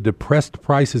all at the depressed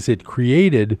prices it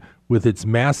created with its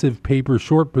massive paper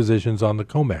short positions on the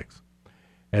COMEX.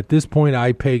 At this point,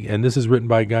 I peg, and this is written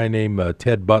by a guy named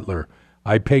Ted Butler,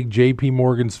 I peg J.P.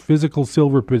 Morgan's physical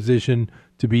silver position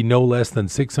to be no less than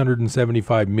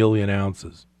 675 million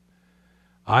ounces.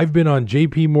 I've been on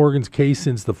J.P. Morgan's case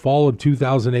since the fall of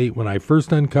 2008 when I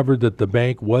first uncovered that the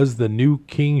bank was the new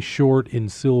king short in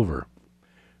silver.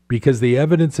 Because the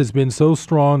evidence has been so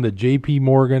strong that J.P.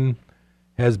 Morgan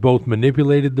has both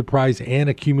manipulated the price and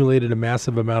accumulated a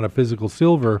massive amount of physical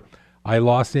silver, I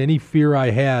lost any fear I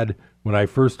had when I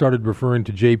first started referring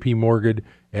to J.P. Morgan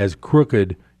as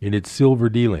crooked in its silver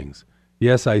dealings.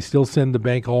 Yes, I still send the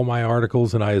bank all my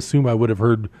articles, and I assume I would have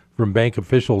heard from bank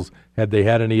officials had they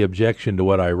had any objection to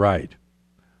what I write.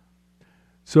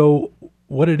 So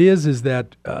what it is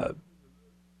that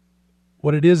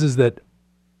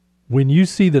when you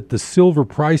see that the silver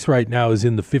price right now is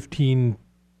in the $15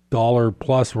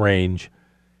 plus range,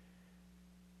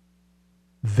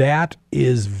 that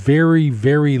is very,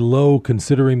 very low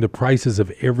considering the prices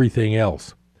of everything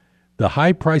else. The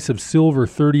high price of silver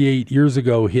 38 years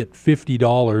ago hit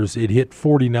 $50. It hit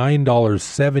 $49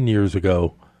 7 years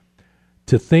ago.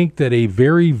 To think that a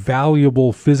very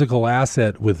valuable physical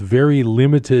asset with very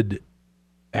limited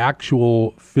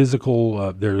actual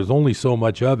physical, there's only so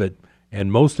much of it,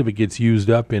 and most of it gets used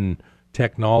up in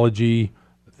technology,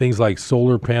 things like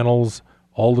solar panels,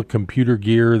 all the computer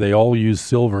gear, they all use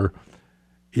silver.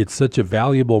 It's such a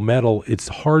valuable metal, it's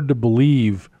hard to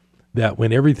believe that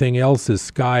when everything else is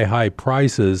sky-high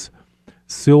prices,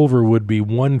 silver would be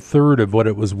 1/3 of what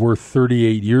it was worth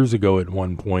 38 years ago at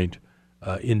one point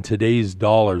in today's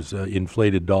dollars,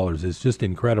 inflated dollars. It's just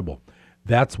incredible.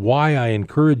 That's why I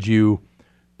encourage you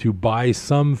to buy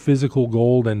some physical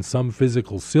gold and some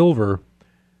physical silver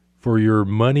for your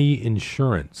money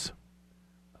insurance.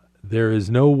 There is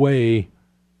no way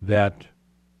that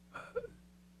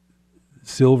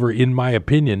silver, in my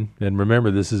opinion, and remember,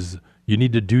 you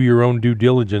need to do your own due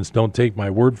diligence, don't take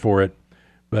my word for it,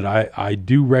 but I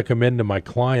do recommend to my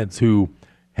clients who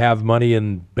have money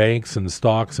in banks and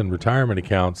stocks and retirement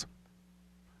accounts,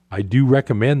 I do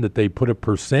recommend that they put a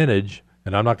percentage,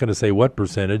 and I'm not going to say what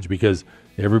percentage because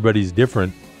everybody's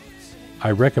different.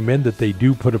 I recommend that they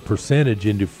do put a percentage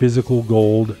into physical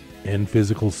gold and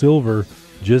physical silver,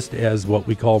 just as what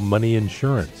we call money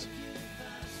insurance.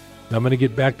 Now, I'm going to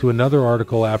get back to another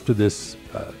article after this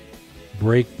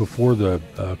break before the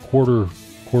quarter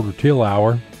till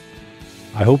hour.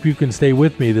 I hope you can stay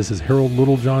with me. This is Harold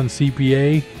Littlejohn,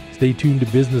 CPA. Stay tuned to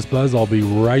Business Buzz. I'll be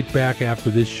right back after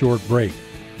this short break.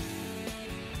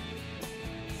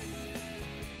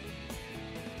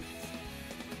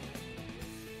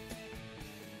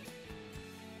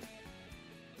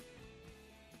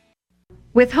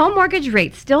 With home mortgage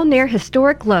rates still near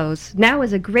historic lows, now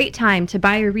is a great time to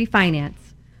buy or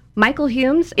refinance. Michael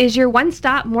Humes is your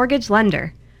one-stop mortgage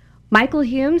lender. Michael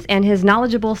Humes and his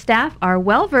knowledgeable staff are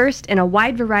well-versed in a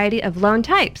wide variety of loan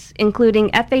types, including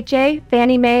FHA,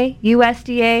 Fannie Mae,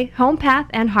 USDA, HomePath,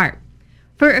 and HARP.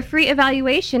 For a free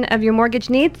evaluation of your mortgage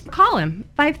needs, call him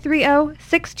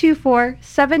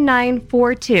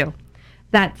 530-624-7942.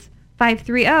 That's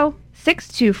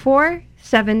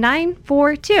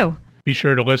 530-624-7942. Be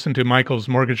sure to listen to Michael's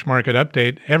Mortgage Market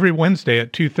Update every Wednesday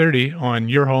at 2:30 on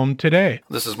Your Home Today.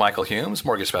 This is Michael Humes,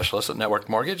 mortgage specialist at Network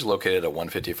Mortgage, located at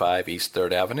 155 East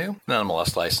 3rd Avenue.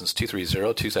 NMLS license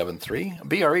 230273,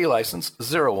 BRE license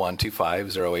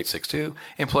 01250862,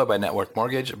 employed by Network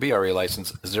Mortgage, BRE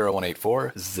license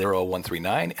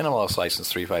 01840139, NMLS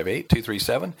license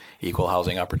 358237, equal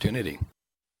housing opportunity.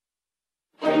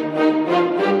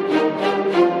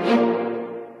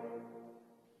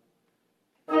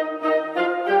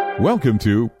 Welcome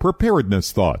to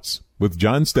Preparedness Thoughts with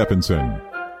John Stephenson.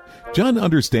 John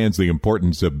understands the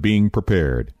importance of being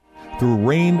prepared. Through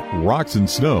rain, rocks, and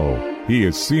snow, he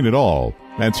has seen it all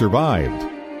and survived.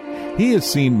 He has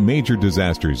seen major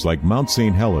disasters like Mount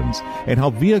St. Helens and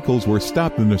how vehicles were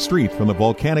stopped in the street from the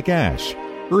volcanic ash.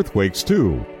 Earthquakes,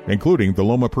 too, including the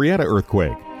Loma Prieta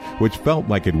earthquake, which felt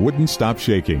like it wouldn't stop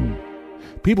shaking.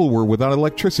 People were without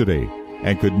electricity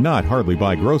and could not hardly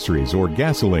buy groceries or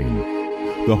gasoline.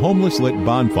 The homeless lit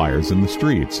bonfires in the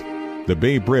streets. The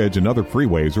Bay Bridge and other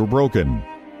freeways were broken.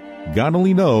 God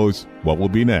only knows what will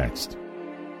be next.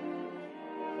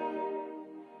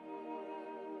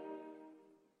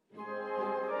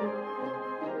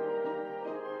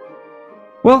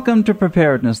 Welcome to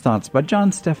Preparedness Thoughts by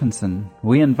John Stephenson.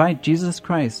 We invite Jesus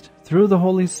Christ through the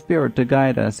Holy Spirit to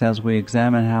guide us as we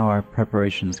examine how our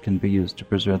preparations can be used to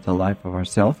preserve the life of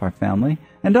ourselves, our family,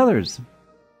 and others.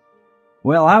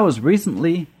 Well, I was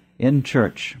recently in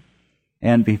church,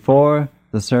 and before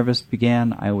the service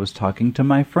began, I was talking to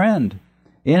my friend.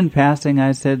 In passing,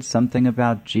 I said something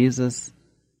about Jesus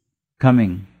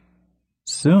coming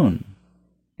soon,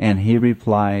 and he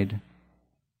replied,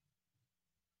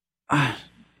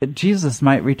 Jesus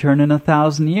might return in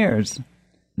 1,000 years.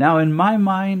 Now, in my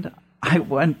mind, I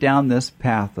went down this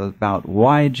path about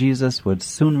why Jesus would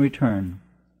soon return.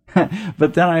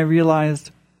 But then I realized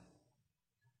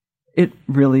it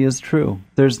really is true.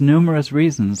 There's numerous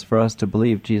reasons for us to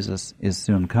believe Jesus is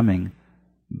soon coming,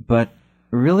 but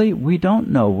really we don't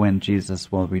know when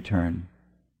Jesus will return.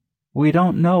 We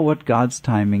don't know what God's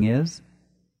timing is.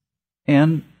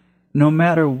 And no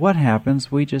matter what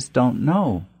happens, we just don't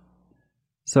know.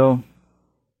 So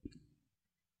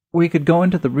we could go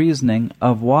into the reasoning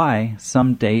of why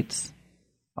some dates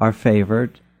are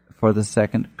favored for the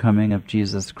second coming of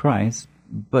Jesus Christ,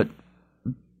 but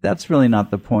that's really not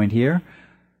the point here.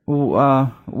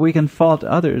 We can fault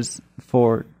others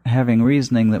for having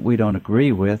reasoning that we don't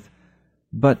agree with,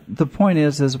 but the point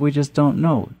is we just don't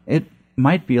know. It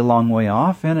might be a long way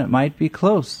off, and it might be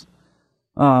close.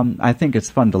 I think it's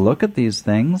fun to look at these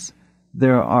things.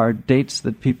 There are dates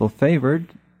that people favored,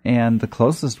 and the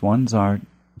closest ones are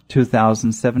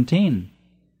 2017.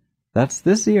 That's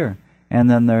this year. And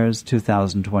then there's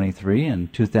 2023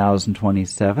 and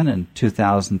 2027 and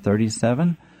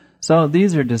 2037. So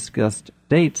these are discussed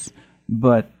dates,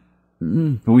 but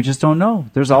we just don't know.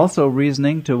 There's also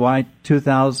reasoning to why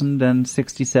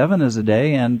 2067 is a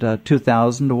day and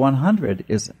 2100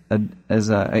 is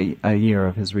a year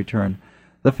of his return.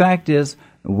 The fact is,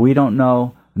 we don't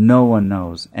know. No one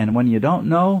knows. And when you don't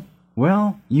know,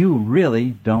 well, you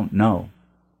really don't know.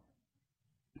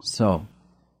 So,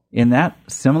 in that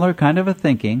similar kind of a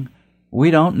thinking, we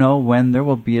don't know when there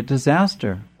will be a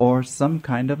disaster or some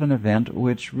kind of an event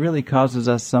which really causes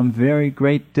us some very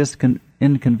great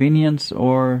inconvenience,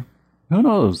 or who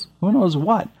knows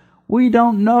what. We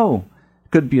don't know.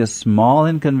 It could be a small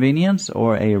inconvenience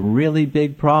or a really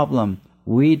big problem.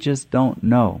 We just don't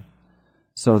know.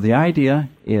 So the idea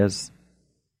is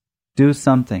do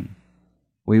something.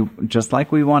 Just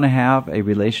like we want to have a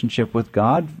relationship with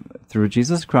God through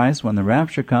Jesus Christ when the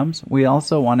rapture comes, we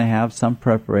also want to have some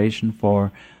preparation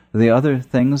for the other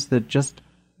things that just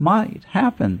might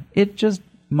happen. It just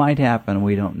might happen.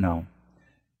 We don't know.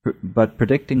 But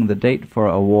predicting the date for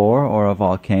a war or a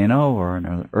volcano or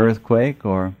an earthquake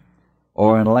or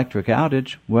an electric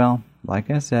outage, well, like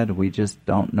I said, we just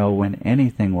don't know when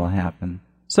anything will happen.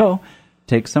 So,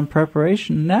 take some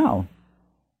preparation now.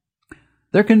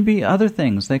 There can be other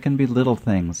things. They can be little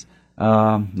things.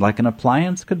 Like an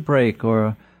appliance could break, or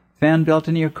a fan belt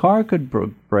in your car could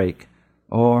break.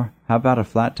 Or how about a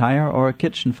flat tire or a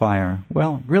kitchen fire?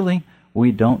 Well, really,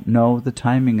 we don't know the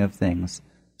timing of things.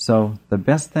 So the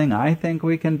best thing I think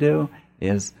we can do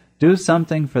is do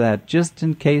something for that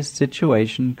just-in-case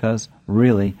situation, because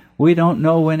really, we don't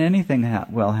know when anything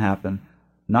will happen.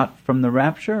 Not from the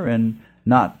rapture,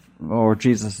 or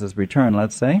Jesus' return,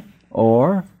 let's say,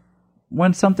 or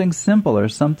when something simple or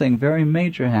something very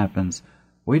major happens.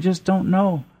 We just don't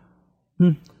know.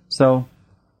 So,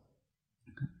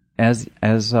 as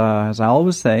I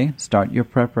always say, start your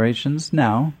preparations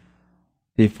now,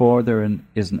 before there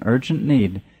is an urgent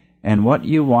need, and what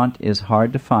you want is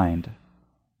hard to find.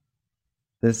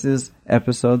 This is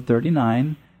episode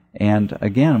 39, and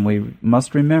again, we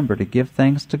must remember to give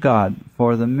thanks to God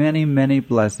for the many, many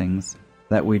blessings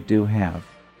that we do have.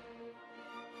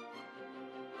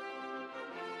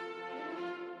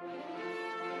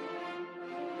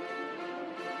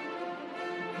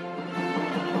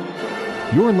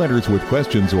 Your letters with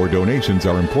questions or donations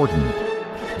are important.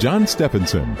 John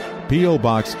Stephenson, P.O.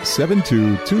 Box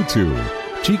 7222,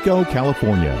 Chico,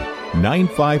 California,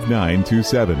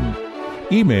 95927.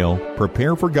 Email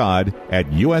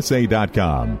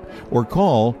prepareforgod@usa.com or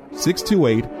call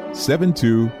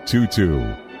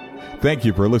 628-7222. Thank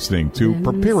you for listening to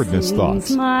Preparedness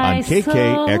Thoughts on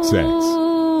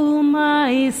KKXX.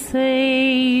 My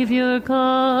Savior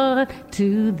God,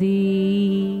 to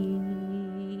thee.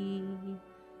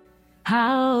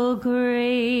 How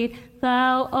great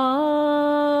thou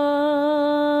art,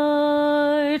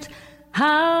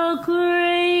 how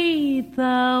great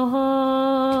thou art.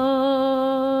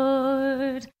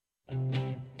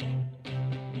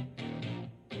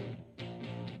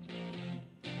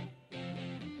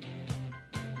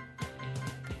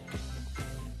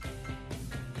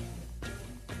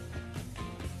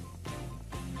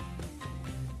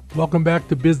 Welcome back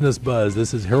to Business Buzz.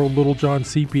 This is Harold Littlejohn,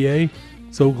 CPA.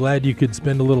 So glad you could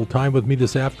spend a little time with me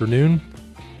this afternoon.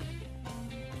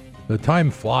 The time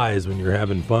flies when you're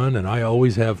having fun, and I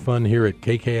always have fun here at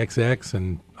KKXX,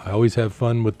 and I always have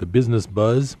fun with the Business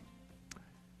Buzz.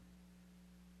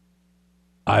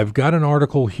 I've got an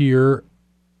article here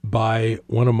by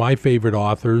one of my favorite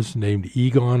authors named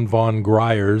Egon von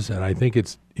Greyerz, and I think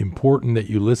it's important that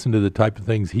you listen to the type of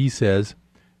things he says.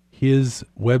 His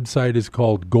website is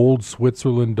called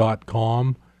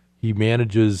goldswitzerland.com. He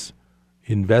manages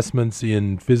investments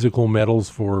in physical metals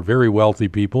for very wealthy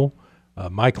people.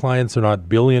 My clients are not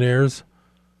billionaires.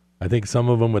 I think some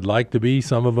of them would like to be.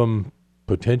 Some of them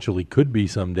potentially could be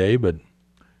someday, but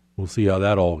we'll see how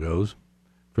that all goes.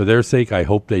 For their sake, I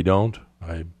hope they don't.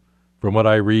 I from what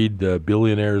I read,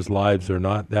 billionaires' lives are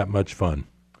not that much fun.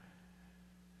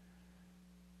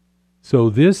 So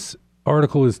this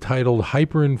article is titled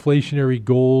Hyperinflationary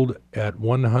Gold at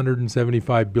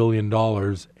 $175 billion,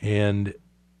 and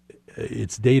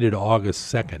it's dated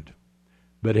August 2nd.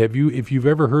 But if you've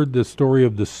ever heard the story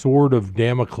of the Sword of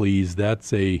Damocles,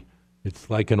 it's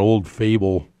like an old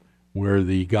fable where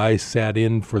the guy sat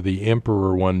in for the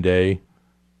emperor one day,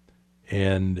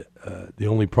 and the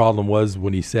only problem was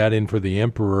when he sat in for the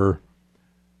emperor,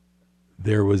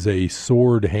 there was a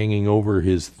sword hanging over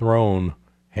his throne,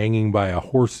 hanging by a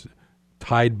horse,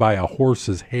 tied by a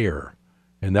horse's hair,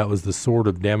 and that was the Sword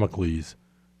of Damocles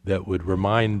that would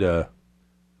remind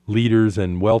leaders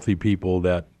and wealthy people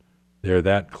that they're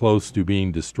that close to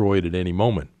being destroyed at any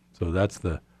moment. So that's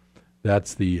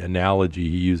the analogy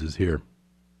he uses here.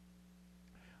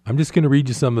 I'm just going to read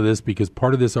you some of this because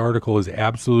part of this article is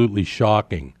absolutely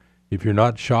shocking. If you're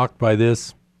not shocked by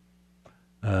this,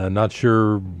 not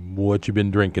sure what you've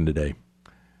been drinking today.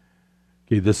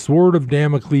 Okay, the Sword of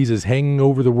Damocles is hanging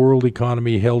over the world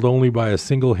economy, held only by a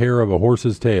single hair of a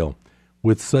horse's tail.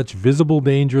 With such visible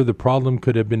danger, the problem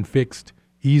could have been fixed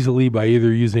easily by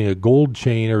either using a gold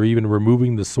chain or even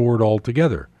removing the sword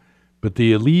altogether. But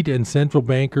the elite and central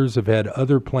bankers have had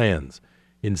other plans.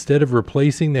 Instead of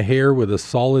replacing the hair with a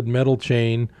solid metal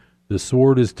chain, the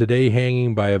sword is today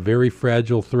hanging by a very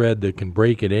fragile thread that can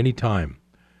break at any time.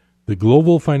 The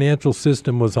global financial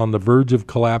system was on the verge of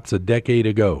collapse a decade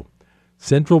ago.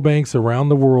 Central banks around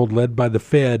the world, led by the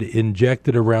Fed,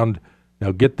 injected around,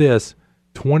 now get this,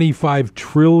 $25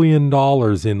 trillion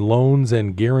in loans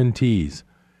and guarantees.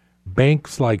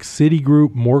 Banks like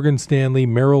Citigroup, Morgan Stanley,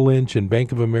 Merrill Lynch, and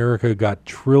Bank of America got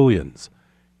trillions.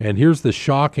 And here's the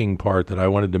shocking part that I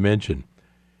wanted to mention.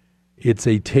 It's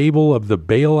a table of the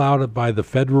bailout by the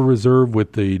Federal Reserve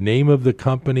with the name of the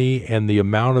company and the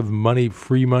amount of money,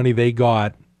 free money they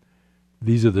got.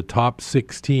 These are the top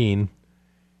 16.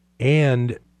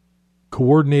 And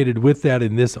coordinated with that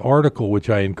in this article,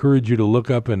 which I encourage you to look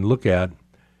up and look at,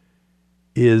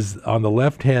 is on the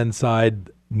left-hand side,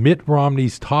 Mitt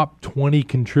Romney's top 20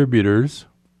 contributors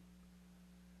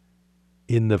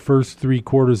in the first 3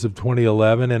 quarters of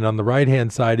 2011, and on the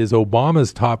right-hand side is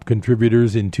Obama's top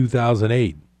contributors in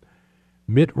 2008.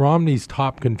 Mitt Romney's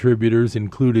top contributors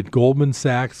included Goldman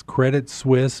Sachs, Credit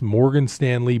Suisse, Morgan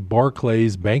Stanley,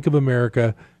 Barclays, Bank of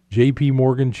America, J.P.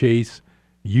 Morgan Chase,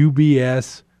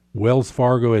 UBS, Wells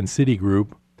Fargo, and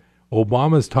Citigroup.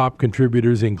 Obama's top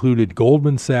contributors included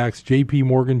Goldman Sachs, J.P.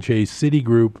 Morgan Chase,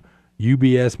 Citigroup,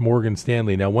 UBS, Morgan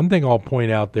Stanley. Now, one thing I'll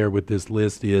point out there with this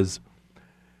list is,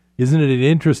 isn't it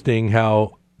interesting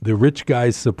how the rich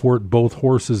guys support both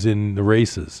horses in the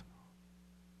races?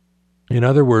 In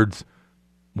other words,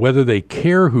 whether they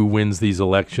care who wins these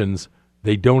elections,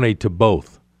 they donate to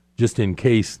both, just in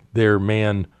case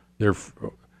in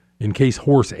case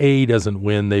horse A doesn't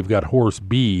win, they've got horse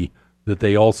B that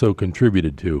they also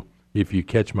contributed to, if you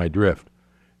catch my drift.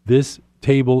 This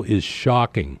table is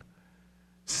shocking.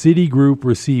 Citigroup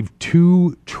received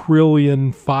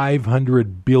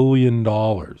 $2.5 trillion.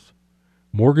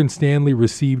 Morgan Stanley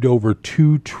received over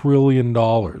 $2 trillion.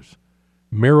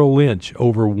 Merrill Lynch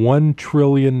over $1.9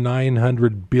 trillion.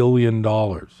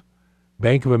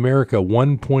 Bank of America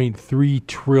 $1.3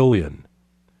 trillion.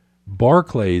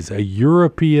 Barclays, a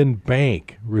European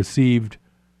bank, received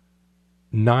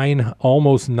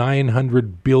almost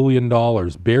 $900 billion.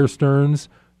 Bear Stearns,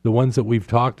 the ones that we've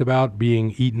talked about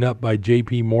being eaten up by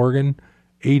J.P. Morgan,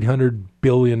 $800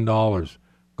 billion.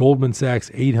 Goldman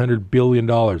Sachs, $800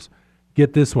 billion.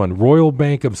 Get this one, Royal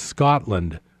Bank of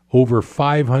Scotland, over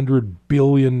 $500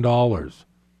 billion.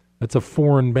 That's a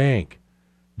foreign bank.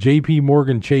 J.P.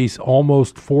 Morgan Chase,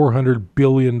 almost $400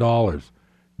 billion.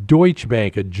 Deutsche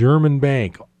Bank, a German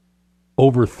bank,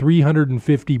 over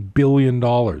 $350 billion.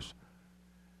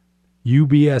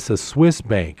 UBS, a Swiss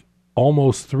bank,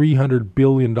 almost $300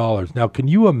 billion. Now, can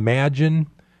you imagine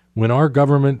when our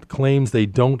government claims they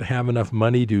don't have enough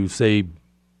money to, say,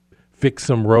 fix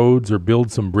some roads or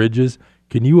build some bridges?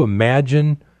 Can you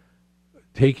imagine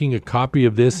taking a copy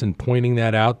of this and pointing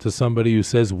that out to somebody who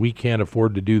says we can't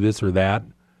afford to do this or that?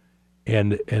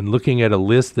 And looking at a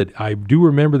list that I do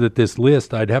remember that this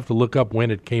list, I'd have to look up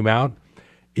when it came out.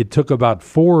 It took about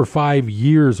 4 or 5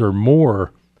 years or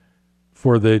more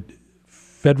for the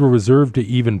Federal Reserve to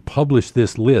even publish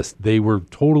this list. They were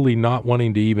totally not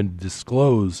wanting to even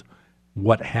disclose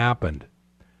what happened.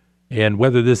 And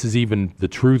whether this is even the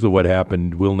truth of what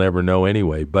happened, we'll never know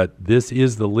anyway. But this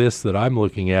is the list that I'm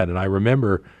looking at, and I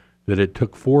remember that it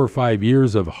took 4 or 5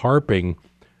 years of harping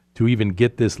to even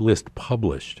get this list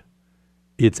published.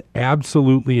 It's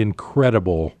absolutely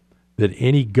incredible that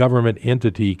any government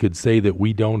entity could say that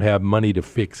we don't have money to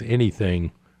fix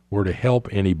anything or to help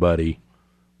anybody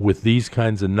with these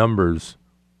kinds of numbers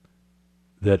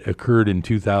that occurred in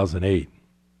 2008.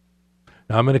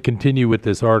 Now, I'm going to continue with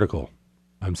this article.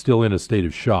 I'm still in a state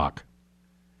of shock.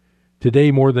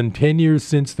 Today, more than 10 years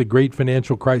since the great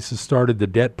financial crisis started, the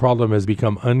debt problem has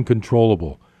become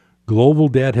uncontrollable. Global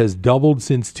debt has doubled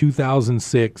since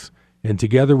 2006, and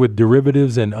together with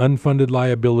derivatives and unfunded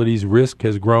liabilities, risk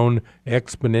has grown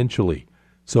exponentially.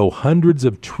 So hundreds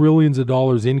of trillions of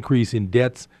dollars increase in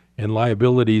debts and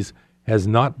liabilities has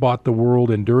not bought the world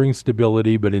enduring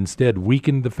stability, but instead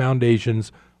weakened the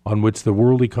foundations on which the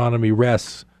world economy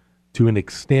rests to an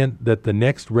extent that the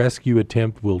next rescue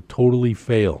attempt will totally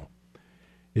fail.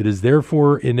 It is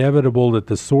therefore inevitable that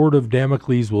the sword of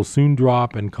Damocles will soon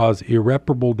drop and cause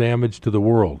irreparable damage to the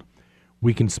world.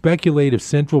 We can speculate if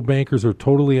central bankers are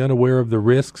totally unaware of the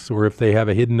risks or if they have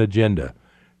a hidden agenda.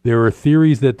 There are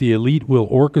theories that the elite will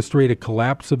orchestrate a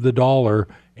collapse of the dollar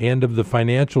and of the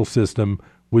financial system,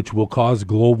 which will cause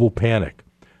global panic.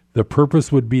 The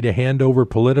purpose would be to hand over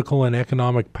political and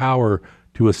economic power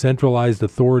to a centralized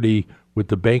authority, with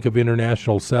the Bank of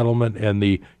International Settlement and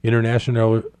the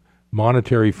International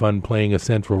Monetary Fund playing a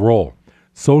central role.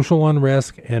 Social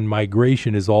unrest and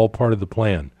migration is all part of the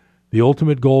plan. The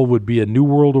ultimate goal would be a new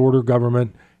world order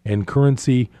government, and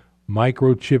currency,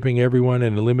 microchipping everyone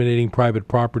and eliminating private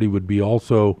property would be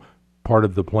also part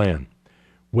of the plan.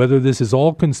 Whether this is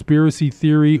all conspiracy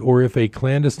theory or if a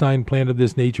clandestine plan of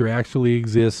this nature actually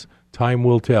exists, time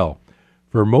will tell.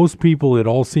 For most people, it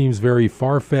all seems very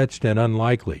far-fetched and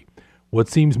unlikely. What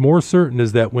seems more certain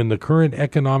is that when the current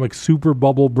economic super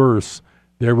bubble bursts,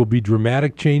 there will be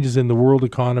dramatic changes in the world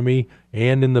economy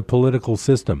and in the political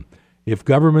system. If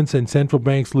governments and central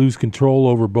banks lose control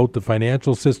over both the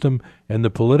financial system and the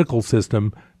political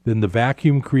system, then the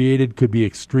vacuum created could be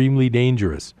extremely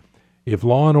dangerous. If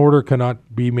law and order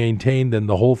cannot be maintained, then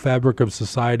the whole fabric of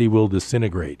society will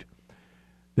disintegrate.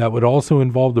 That would also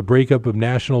involve the breakup of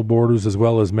national borders as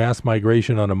well as mass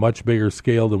migration on a much bigger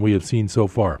scale than we have seen so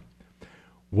far.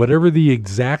 Whatever the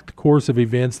exact course of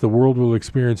events, the world will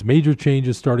experience major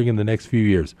changes starting in the next few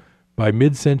years. By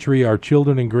mid-century, our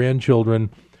children and grandchildren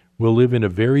will live in a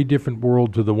very different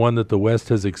world to the one that the West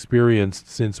has experienced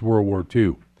since World War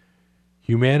II.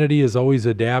 Humanity has always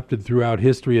adapted throughout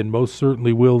history and most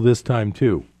certainly will this time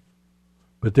too.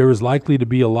 But there is likely to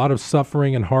be a lot of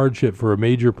suffering and hardship for a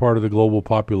major part of the global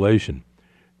population.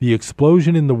 The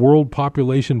explosion in the world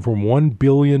population from 1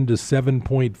 billion to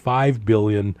 7.5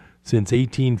 billion since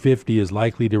 1850 is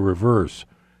likely to reverse.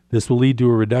 This will lead to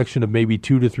a reduction of maybe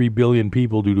 2 to 3 billion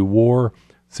people due to war,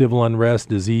 civil unrest,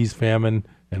 disease, famine,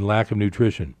 and lack of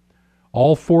nutrition.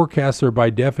 All forecasts are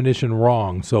by definition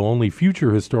wrong, so only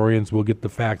future historians will get the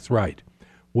facts right.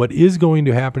 What is going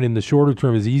to happen in the shorter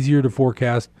term is easier to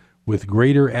forecast with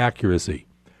greater accuracy.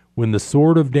 When the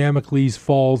sword of Damocles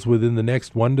falls within the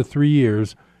next 1 to 3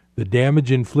 years, the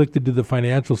damage inflicted to the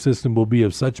financial system will be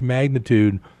of such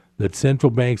magnitude that central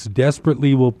banks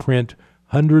desperately will print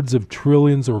hundreds of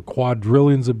trillions or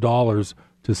quadrillions of dollars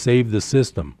to save the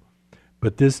system.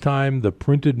 But this time, the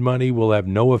printed money will have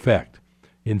no effect.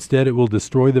 Instead, it will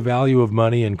destroy the value of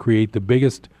money and create the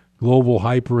biggest global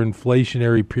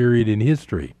hyperinflationary period in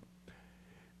history.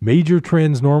 Major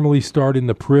trends normally start in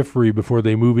the periphery before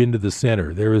they move into the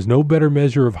center. There is no better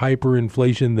measure of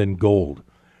hyperinflation than gold,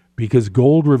 because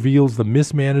gold reveals the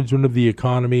mismanagement of the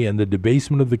economy and the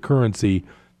debasement of the currency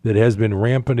that has been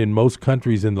rampant in most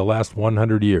countries in the last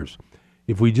 100 years.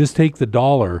 If we just take the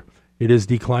dollar, it has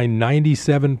declined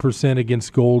 97%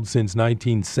 against gold since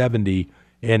 1970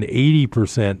 and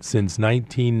 80% since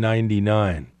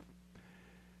 1999.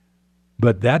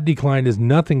 But that decline is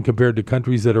nothing compared to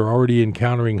countries that are already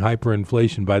encountering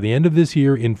hyperinflation. By the end of this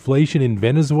year, inflation in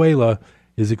Venezuela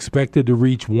is expected to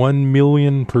reach 1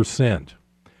 million percent.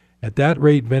 At that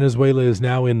rate, Venezuela is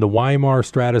now in the Weimar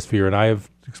stratosphere, and I have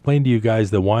explained to you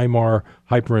guys the Weimar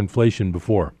hyperinflation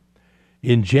before.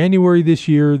 In January this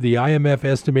year, the IMF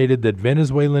estimated that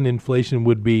Venezuelan inflation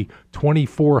would be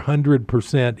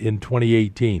 2,400% in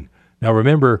 2018. Now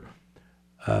remember,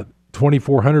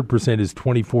 2,400% is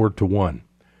 24 to 1.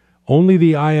 Only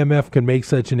the IMF can make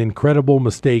such an incredible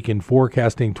mistake in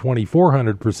forecasting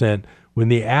 2,400% when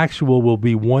the actual will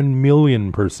be 1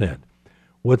 million percent.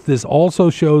 What this also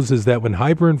shows is that when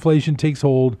hyperinflation takes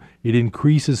hold, it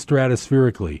increases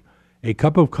stratospherically. A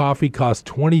cup of coffee cost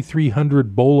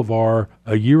 2,300 bolivar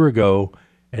a year ago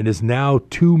and is now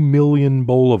 2 million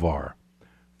bolivar.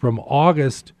 From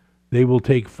August, they will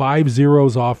take 5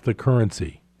 zeros off the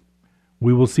currency.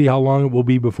 We will see how long it will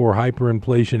be before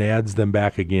hyperinflation adds them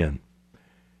back again.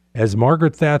 As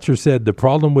Margaret Thatcher said, the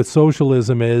problem with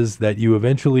socialism is that you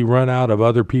eventually run out of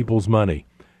other people's money.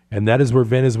 And that is where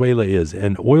Venezuela is.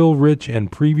 An oil-rich and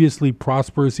previously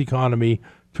prosperous economy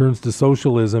turns to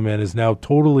socialism and is now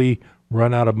totally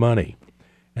run out of money.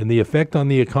 And the effect on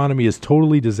the economy is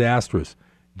totally disastrous.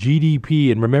 GDP,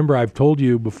 and remember I've told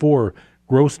you before,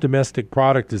 gross domestic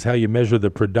product is how you measure the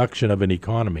production of an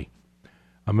economy.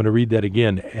 I'm going to read that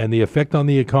again. And the effect on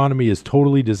the economy is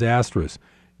totally disastrous.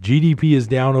 GDP is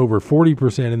down over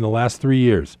 40% in the last 3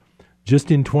 years.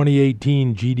 Just in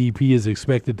 2018, GDP is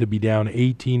expected to be down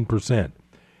 18%.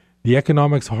 The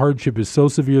economic hardship is so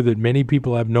severe that many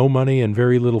people have no money and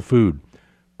very little food.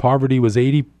 Poverty was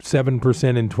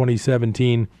 87% in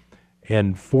 2017,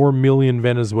 and 4 million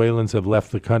Venezuelans have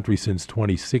left the country since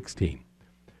 2016.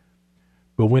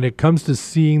 But when it comes to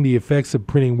seeing the effects of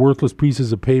printing worthless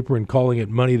pieces of paper and calling it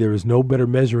money, there is no better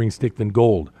measuring stick than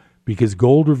gold, because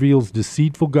gold reveals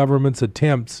deceitful governments'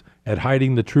 attempts at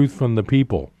hiding the truth from the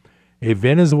people. A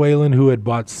Venezuelan who had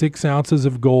bought 6 ounces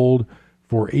of gold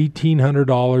for $1,800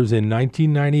 in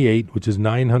 1998, which is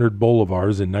 900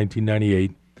 bolivars in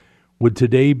 1998, would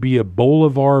today be a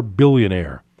bolivar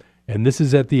billionaire. And this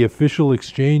is at the official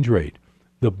exchange rate.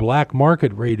 The black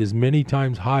market rate is many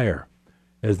times higher.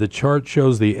 As the chart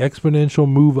shows, the exponential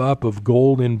move up of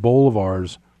gold in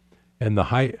bolivars and the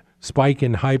high spike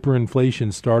in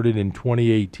hyperinflation started in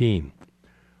 2018.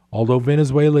 Although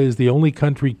Venezuela is the only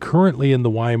country currently in the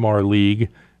Weimar League,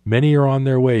 many are on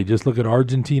their way. Just look at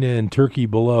Argentina and Turkey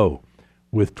below,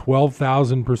 with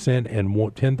 12,000% and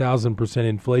 10,000%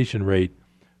 inflation rate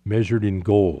measured in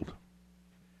gold.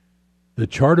 The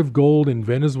chart of gold in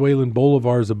Venezuelan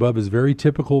bolivars above is very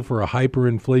typical for a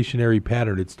hyperinflationary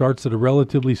pattern. It starts at a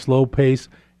relatively slow pace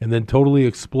and then totally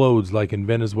explodes like in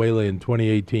Venezuela in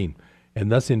 2018.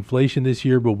 And thus inflation this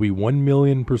year will be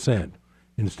 1,000,000%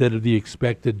 instead of the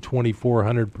expected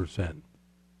 2,400%.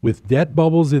 With debt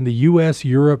bubbles in the U.S.,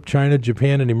 Europe, China,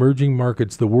 Japan, and emerging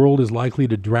markets, the world is likely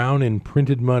to drown in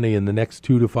printed money in the next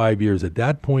 2 to 5 years. At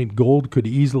that point, gold could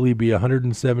easily be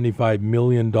 $175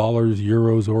 million,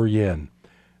 euros, or yen.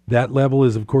 That level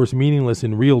is, of course, meaningless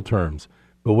in real terms.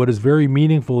 But what is very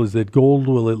meaningful is that gold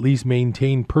will at least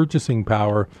maintain purchasing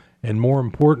power and, more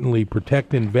importantly,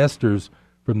 protect investors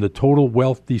from the total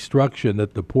wealth destruction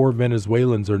that the poor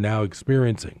Venezuelans are now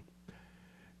experiencing.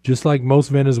 Just like most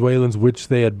Venezuelans wish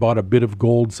they had bought a bit of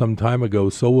gold some time ago,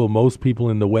 so will most people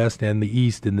in the West and the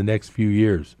East in the next few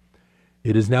years.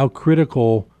 It is now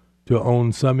critical to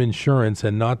own some insurance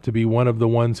and not to be one of the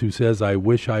ones who says, I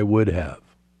wish I would have.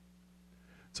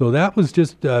 So that was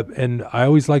just, and I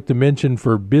always like to mention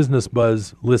for Business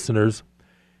Buzz listeners,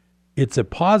 it's a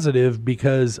positive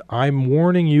because I'm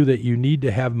warning you that you need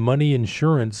to have money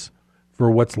insurance for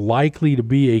what's likely to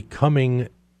be a coming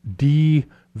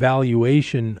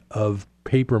devaluation of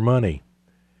paper money.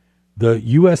 The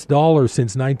U.S. dollar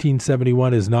since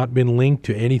 1971 has not been linked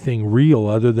to anything real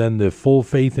other than the full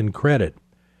faith and credit.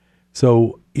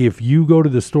 So if you go to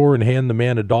the store and hand the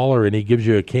man $1 and he gives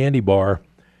you a candy bar,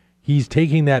 he's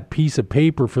taking that piece of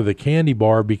paper for the candy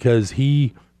bar because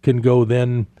he can go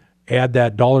then add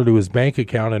that $1 to his bank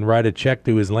account and write a check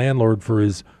to his landlord for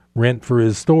his rent for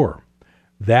his store.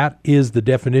 That is the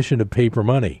definition of paper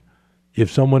money.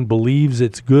 If someone believes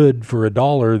it's good for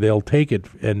 $1, they'll take it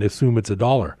and assume it's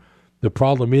 $1. The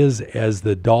problem is, as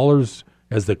the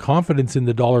confidence in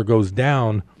the dollar goes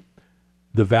down,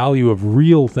 the value of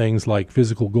real things like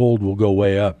physical gold will go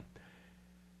way up.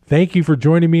 Thank you for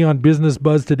joining me on Business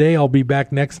Buzz today. I'll be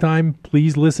back next time.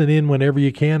 Please listen in whenever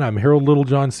you can. I'm Harold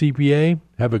Littlejohn, CPA.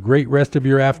 Have a great rest of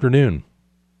your afternoon.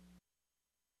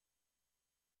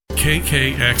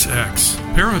 KKXX,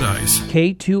 Paradise.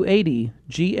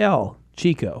 K280GL,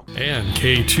 Chico. And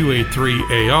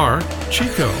K283AR,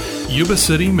 Chico, Yuba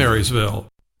City, Marysville.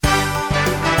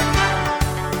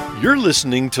 You're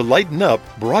listening to Lighten Up,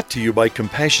 brought to you by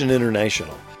Compassion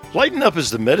International. Lighten Up is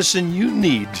the medicine you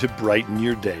need to brighten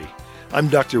your day. I'm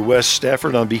Dr. Wes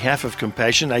Stafford. On behalf of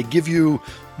Compassion, I give you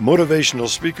motivational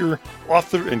speaker,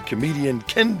 author, and comedian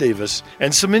Ken Davis,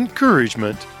 and some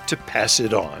encouragement to pass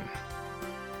it on.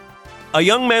 A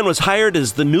young man was hired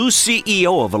as the new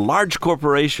CEO of a large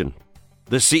corporation.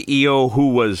 The CEO, who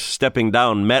was stepping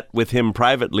down, met with him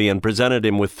privately and presented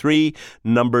him with 3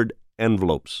 numbered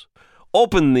envelopes.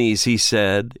 Open these, he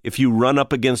said, if you run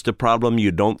up against a problem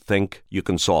you don't think you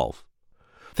can solve.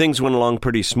 Things went along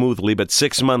pretty smoothly, but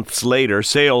 6 months later,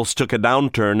 sales took a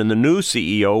downturn and the new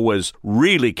CEO was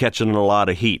really catching a lot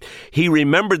of heat. He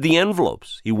remembered the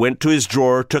envelopes. He went to his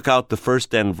drawer, took out the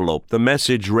first envelope. The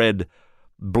message read,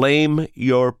 "Blame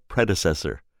your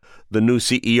predecessor." The new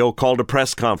CEO called a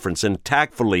press conference and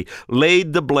tactfully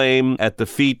laid the blame at the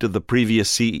feet of the previous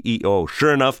CEO.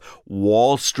 Sure enough,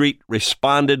 Wall Street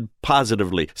responded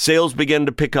positively. Sales began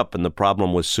to pick up and the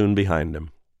problem was soon behind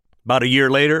him. About a year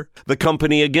later, the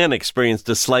company again experienced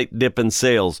a slight dip in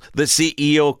sales. The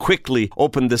CEO quickly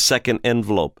opened the second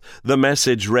envelope. The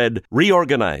message read,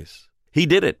 "Reorganize." He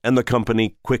did it, and the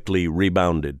company quickly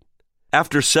rebounded.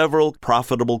 After several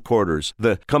profitable quarters,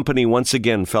 the company once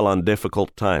again fell on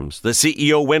difficult times. The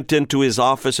CEO went into his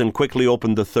office and quickly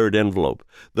opened the third envelope.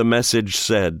 The message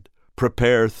said,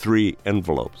 "Prepare 3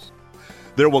 envelopes."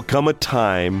 There will come a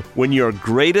time when your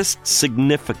greatest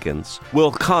significance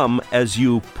will come as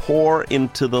you pour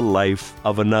into the life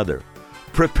of another,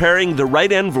 preparing the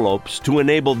right envelopes to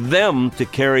enable them to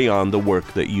carry on the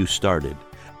work that you started,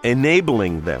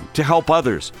 enabling them to help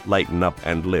others lighten up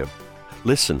and live.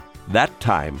 Listen, that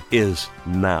time is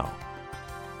now.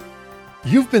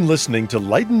 You've been listening to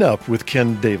Lighten Up with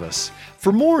Ken Davis.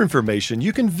 For more information,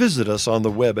 you can visit us on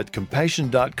the web at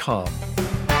compassion.com.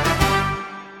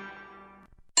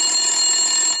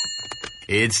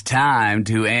 It's time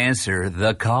to answer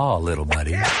the call, little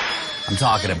buddy. I'm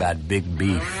talking about big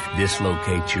beef.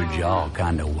 Dislocates your jaw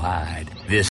kind of wide. This